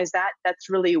recognize that. That's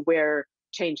really where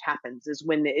change happens, is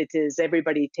when it is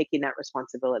everybody taking that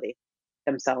responsibility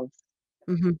themselves.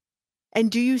 Mhm.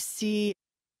 And do you see,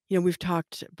 we've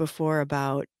talked before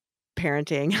about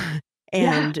parenting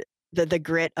Yeah. and the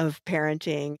grit of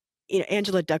parenting.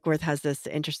 Angela Duckworth has this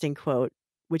interesting quote,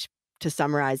 which to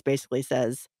summarize basically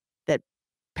says that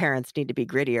parents need to be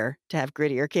grittier to have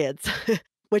grittier kids,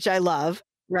 which I love,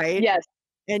 right? Yes.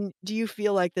 And do you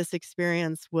feel like this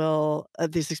experience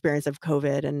of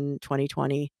COVID and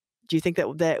 2020, do you think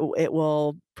that it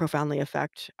will profoundly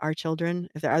affect our children?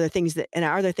 If there are there things that and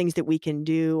are there things that we can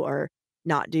do or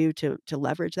not do to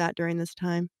leverage that during this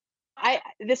time? I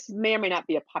This may or may not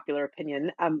be a popular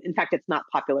opinion. In fact, it's not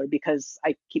popular because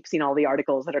I keep seeing all the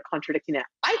articles that are contradicting it.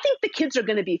 I think the kids are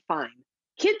going to be fine.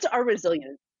 Kids are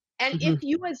resilient, and if Mhm,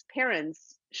 you as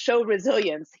parents show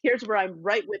resilience, here's where I'm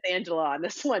right with Angela on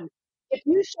this one. If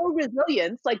you show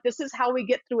resilience, like this is how we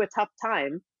get through a tough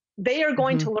time, they are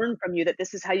going mhm, to learn from you that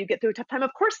this is how you get through a tough time.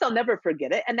 Of course, they'll never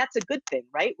forget it, and that's a good thing,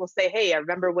 right? We'll say, "Hey, I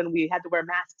remember when we had to wear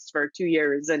masks for 2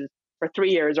 years and for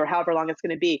 3 years or however long it's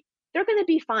going to be." They're going to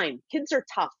be fine. Kids are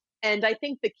tough. And I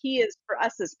think the key is for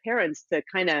us as parents to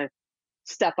kind of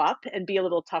step up and be a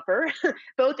little tougher,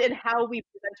 both in how we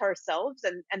present ourselves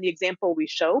and the example we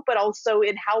show, but also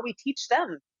in how we teach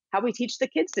them, how we teach the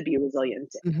kids to be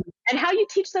resilient, mhm, and how you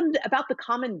teach them about the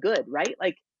common good, right?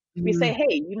 Like we say, mm,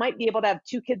 hey, you might be able to have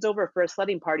two kids over for a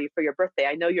sledding party for your birthday.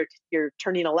 I know you're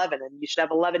turning 11 and you should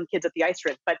have 11 kids at the ice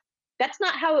rink, but that's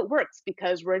not how it works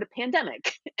because we're in a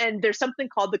pandemic and there's something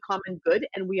called the common good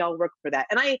and we all work for that.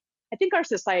 And I think our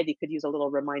society could use a little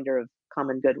reminder of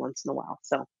common good once in a while.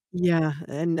 So yeah,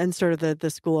 and sort of the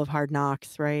school of hard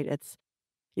knocks, right? It's,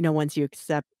 once you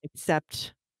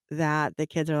accept that, the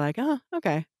kids are like, "Oh,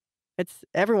 okay." It's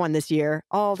everyone this year,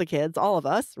 all the kids, all of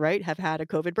us, right, have had a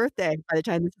COVID birthday by the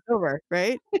time this is over,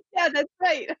 right? yeah, that's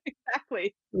right.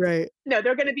 Exactly. Right. No,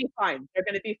 they're gonna be fine. They're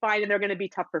gonna be fine, and they're gonna be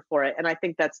tougher for it, and I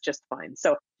think that's just fine.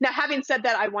 So, now having said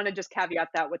that, I wanna just caveat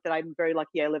that with that I'm very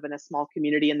lucky I live in a small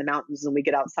community in the mountains, and we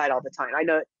get outside all the time. I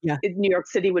know Yeah. New York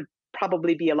City would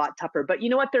probably be a lot tougher, but you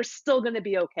know what? They're still gonna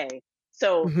be okay.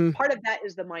 So, Mhm. part of that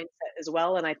is the mindset as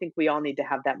well, and I think we all need to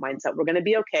have that mindset. We're gonna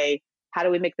be okay. How do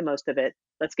we make the most of it?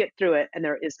 Let's get through it, and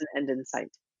there is an end in sight.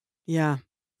 Yeah.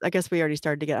 I guess we already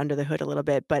started to get under the hood a little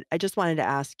bit, but I just wanted to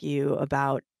ask you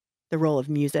about the role of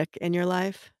music in your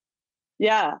life.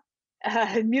 Yeah.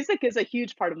 Music is a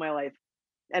huge part of my life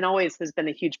and always has been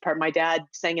a huge part. My dad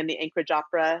sang in the Anchorage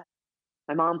Opera.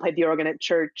 My mom played the organ at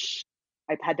church.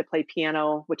 I've had to play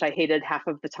piano, which I hated half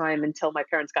of the time until my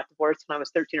parents got divorced when I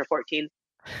was 13 or 14.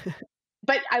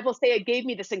 But I will say it gave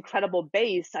me this incredible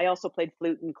bass. I also played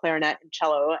flute and clarinet and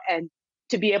cello. And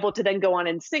to be able to then go on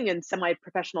and sing in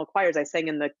semi-professional choirs, I sang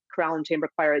in the chorale and chamber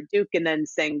choir at Duke, and then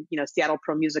sang, Seattle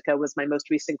Pro Musica was my most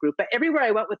recent group. But everywhere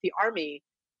I went with the Army,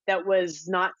 that was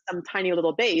not some tiny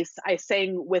little bass. I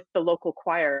sang with the local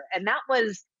choir, and that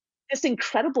was this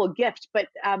incredible gift. But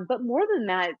more than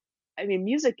that, I mean,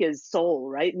 music is soul,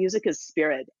 right? Music is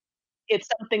spirit. It's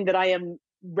something that I am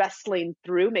wrestling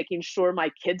through, making sure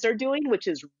my kids are doing, which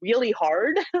is really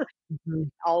hard.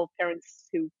 Mhm. All parents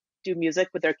who do music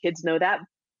with their kids know that.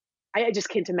 I just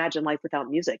can't imagine life without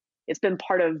music. It's been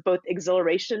part of both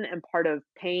exhilaration and part of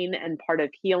pain and part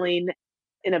of healing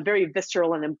in a very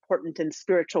visceral and important and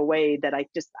spiritual way that I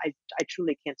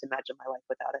truly can't imagine my life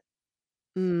without it.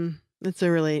 It's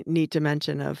a really neat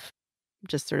dimension of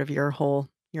just sort of your whole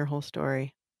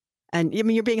story. And, I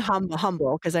mean, you're being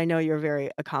humble because I know you're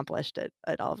very accomplished at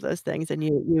all of those things, and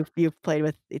you've played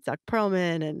with Itzhak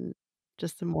Perlman and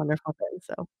just some wonderful things,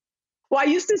 so Well, I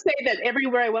used to say that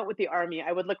everywhere I went with the Army,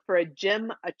 I would look for a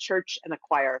gym, a church, and a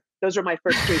choir. Those are my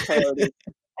first three priorities.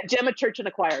 A gym, a church, and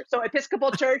a choir. So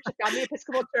Episcopal church, I found the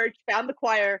Episcopal church, found the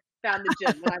choir, found the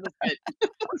gym, and I was good.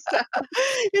 So,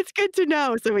 it's good to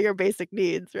know some of your basic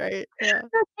needs, right? Yeah.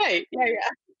 right. Yeah, yeah.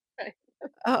 Right.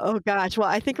 Oh gosh. Well,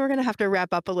 I think we're gonna have to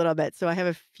wrap up a little bit, so I have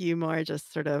a few more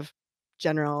just sort of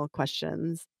general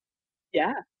questions.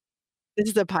 Yeah. This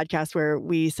is a podcast where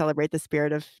we celebrate the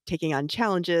spirit of taking on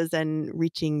challenges and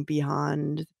reaching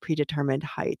beyond predetermined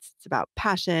heights. It's about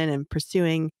passion and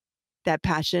pursuing that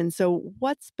passion. So,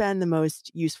 what's been the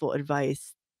most useful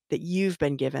advice that you've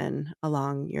been given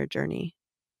along your journey?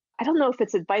 I don't know if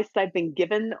it's advice that I've been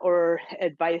given or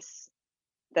advice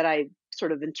that I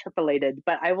sort of interpolated,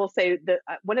 but I will say that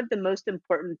one of the most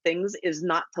important things is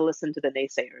not to listen to the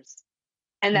naysayers.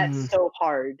 And Mm, that's so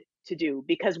hard to do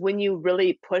because when you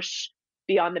really push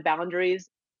beyond the boundaries,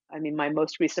 I mean, my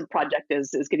most recent project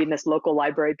is getting this local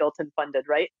library built and funded,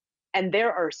 right? And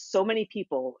there are so many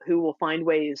people who will find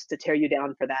ways to tear you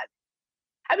down for that.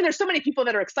 I mean, there's so many people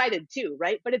that are excited too,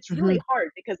 right? But it's really Hmm. hard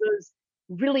because those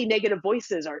really negative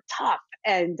voices are tough.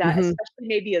 And Hmm. especially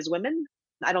maybe as women,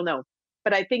 I don't know.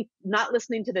 But I think not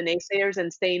listening to the naysayers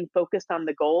and staying focused on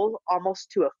the goal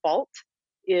almost to a fault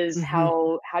is Hmm.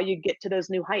 how you get to those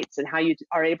new heights and how you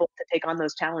are able to take on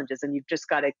those challenges. And you've just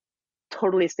got to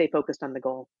totally stay focused on the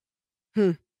goal.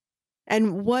 Hmm.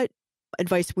 And what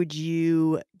advice would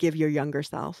you give your younger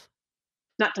self?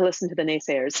 Not to listen to the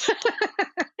naysayers.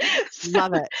 So,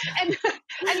 Love it. and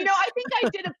I think I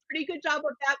did a pretty good job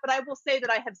of that, but I will say that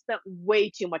I have spent way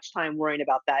too much time worrying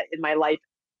about that in my life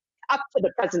up to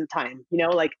the present time.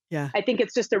 Like Yeah. I think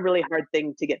it's just a really hard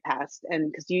thing to get past,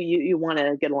 and because you want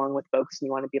to get along with folks and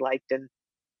you want to be liked, and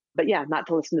but yeah, not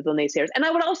to listen to the naysayers. And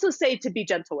I would also say to be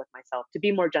gentle with myself, to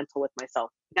be more gentle with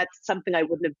myself. That's something I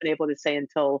wouldn't have been able to say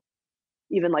until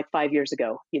even like 5 years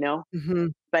ago. Hmm.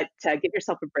 But give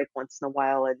yourself a break once in a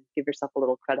while and give yourself a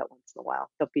little credit once in a while.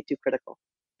 Don't be too critical.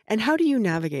 And how do you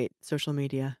navigate social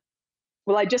media?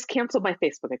 Well, I just canceled my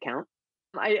Facebook account.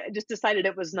 I just decided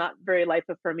it was not very life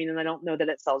affirming, and I don't know that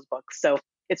it sells books. So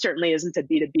it certainly isn't a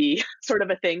B2B sort of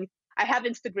a thing. I have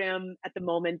Instagram at the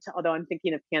moment, although I'm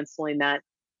thinking of canceling that.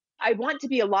 I want to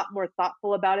be a lot more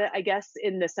thoughtful about it, I guess,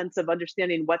 in the sense of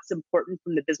understanding what's important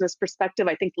from the business perspective.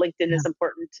 I think LinkedIn Yeah. is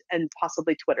important and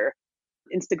possibly Twitter.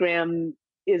 Instagram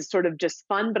is sort of just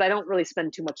fun, but I don't really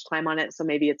spend too much time on it. So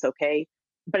maybe it's okay.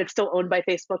 But it's still owned by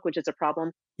Facebook, which is a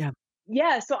problem. Yeah.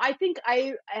 Yeah. So I think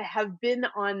I have been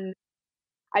on,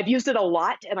 I've used it a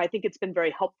lot and I think it's been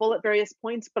very helpful at various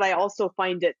points, but I also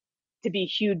find it to be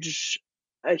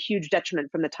a huge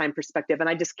detriment from the time perspective. And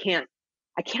I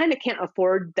kind of can't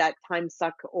afford that time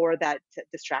suck or that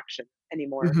distraction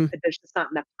anymore. Hmm. There's just not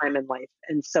enough time in life.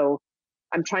 And so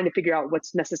I'm trying to figure out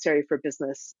what's necessary for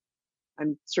business.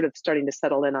 I'm sort of starting to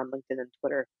settle in on LinkedIn and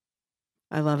Twitter.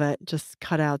 I love it. Just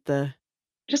cut out the.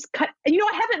 Just cut.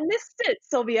 I haven't missed it,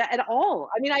 Sylvia, at all.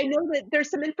 I mean, I know that there's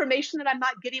some information that I'm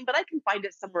not getting, but I can find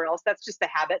it somewhere else. That's just a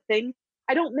habit thing.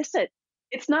 I don't miss it.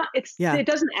 It's not, Yeah. it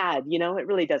doesn't add, it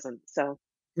really doesn't. So,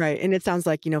 Right. And it sounds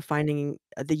like, finding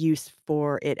the use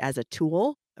for it as a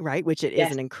tool, right? Which it is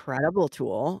yes, an incredible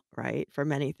tool, right? For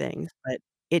many things, but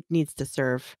it needs to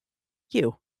serve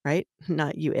you, right?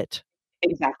 Not you, it.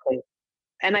 exactly.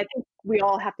 And I think we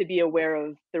all have to be aware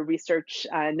of the research,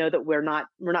 know that we're not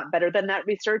better than that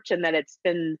research, and that it's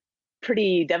been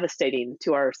pretty devastating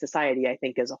to our society, I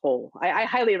think, as a whole. I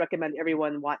highly recommend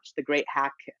everyone watch The Great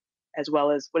Hack, as well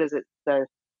as what is it, the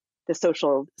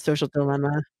social, Social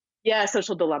dilemma. yeah,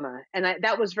 social dilemma. And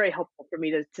that was very helpful for me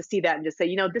to see that and just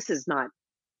say, this is not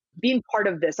being part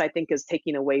of this. I think is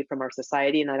taking away from our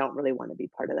society, and I don't really want to be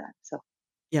part of that. So.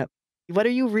 Yep. What are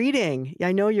you reading?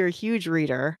 I know you're a huge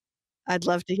reader. I'd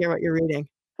love to hear what you're reading.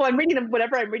 Well, I'm reading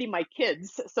whatever I'm reading my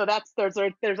kids. So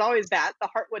there's always that. The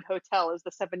Heartwood Hotel is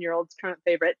the 7-year-old's current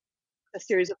favorite, a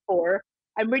series of 4.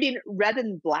 I'm reading Red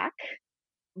and Black,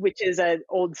 which is an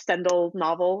old Stendhal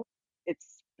novel.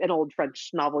 It's an old French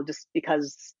novel just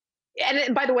because.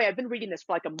 And by the way, I've been reading this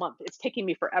for like a month. It's taking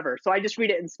me forever. So I just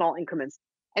read it in small increments.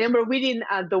 And then we're reading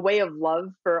The Way of Love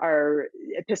for our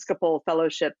Episcopal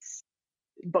Fellowship's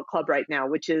book club right now,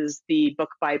 which is the book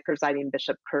by presiding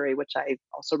Bishop Curry, which I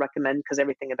also recommend because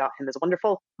everything about him is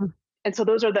wonderful. Mm. And so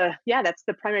that's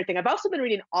the primary thing. I've also been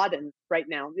reading Auden right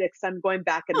now because I'm going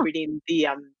back and Huh.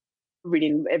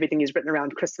 reading everything he's written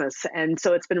around Christmas. And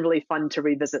so it's been really fun to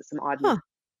revisit some Auden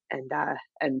Huh.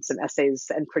 and some essays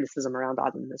and criticism around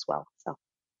Auden as well. So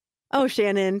Oh,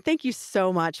 Shannon, thank you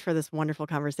so much for this wonderful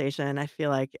conversation. I feel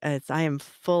like I am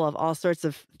full of all sorts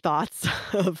of thoughts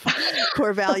of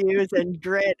core values and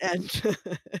grit and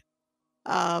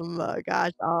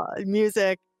gosh,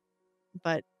 music.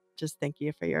 But just thank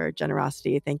you for your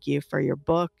generosity. Thank you for your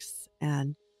books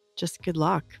and just good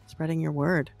luck spreading your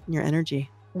word and your energy.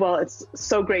 well, it's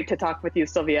so great to talk with you,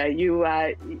 Sylvia. You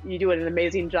do an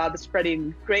amazing job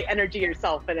spreading great energy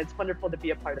yourself, and it's wonderful to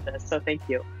be a part of this. So thank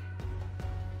you.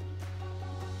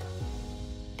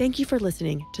 Thank you for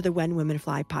listening to the When Women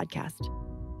Fly podcast.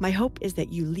 My hope is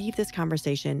that you leave this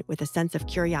conversation with a sense of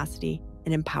curiosity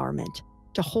and empowerment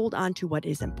to hold on to what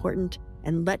is important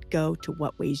and let go to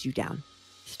what weighs you down.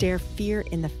 Stare fear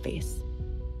in the face.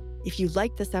 If you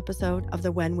like this episode of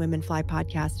the When Women Fly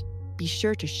podcast, be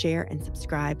sure to share and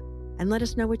subscribe and let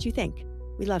us know what you think.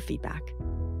 We love feedback.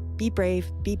 Be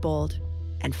brave, be bold,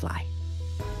 and fly.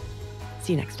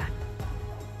 See you next time.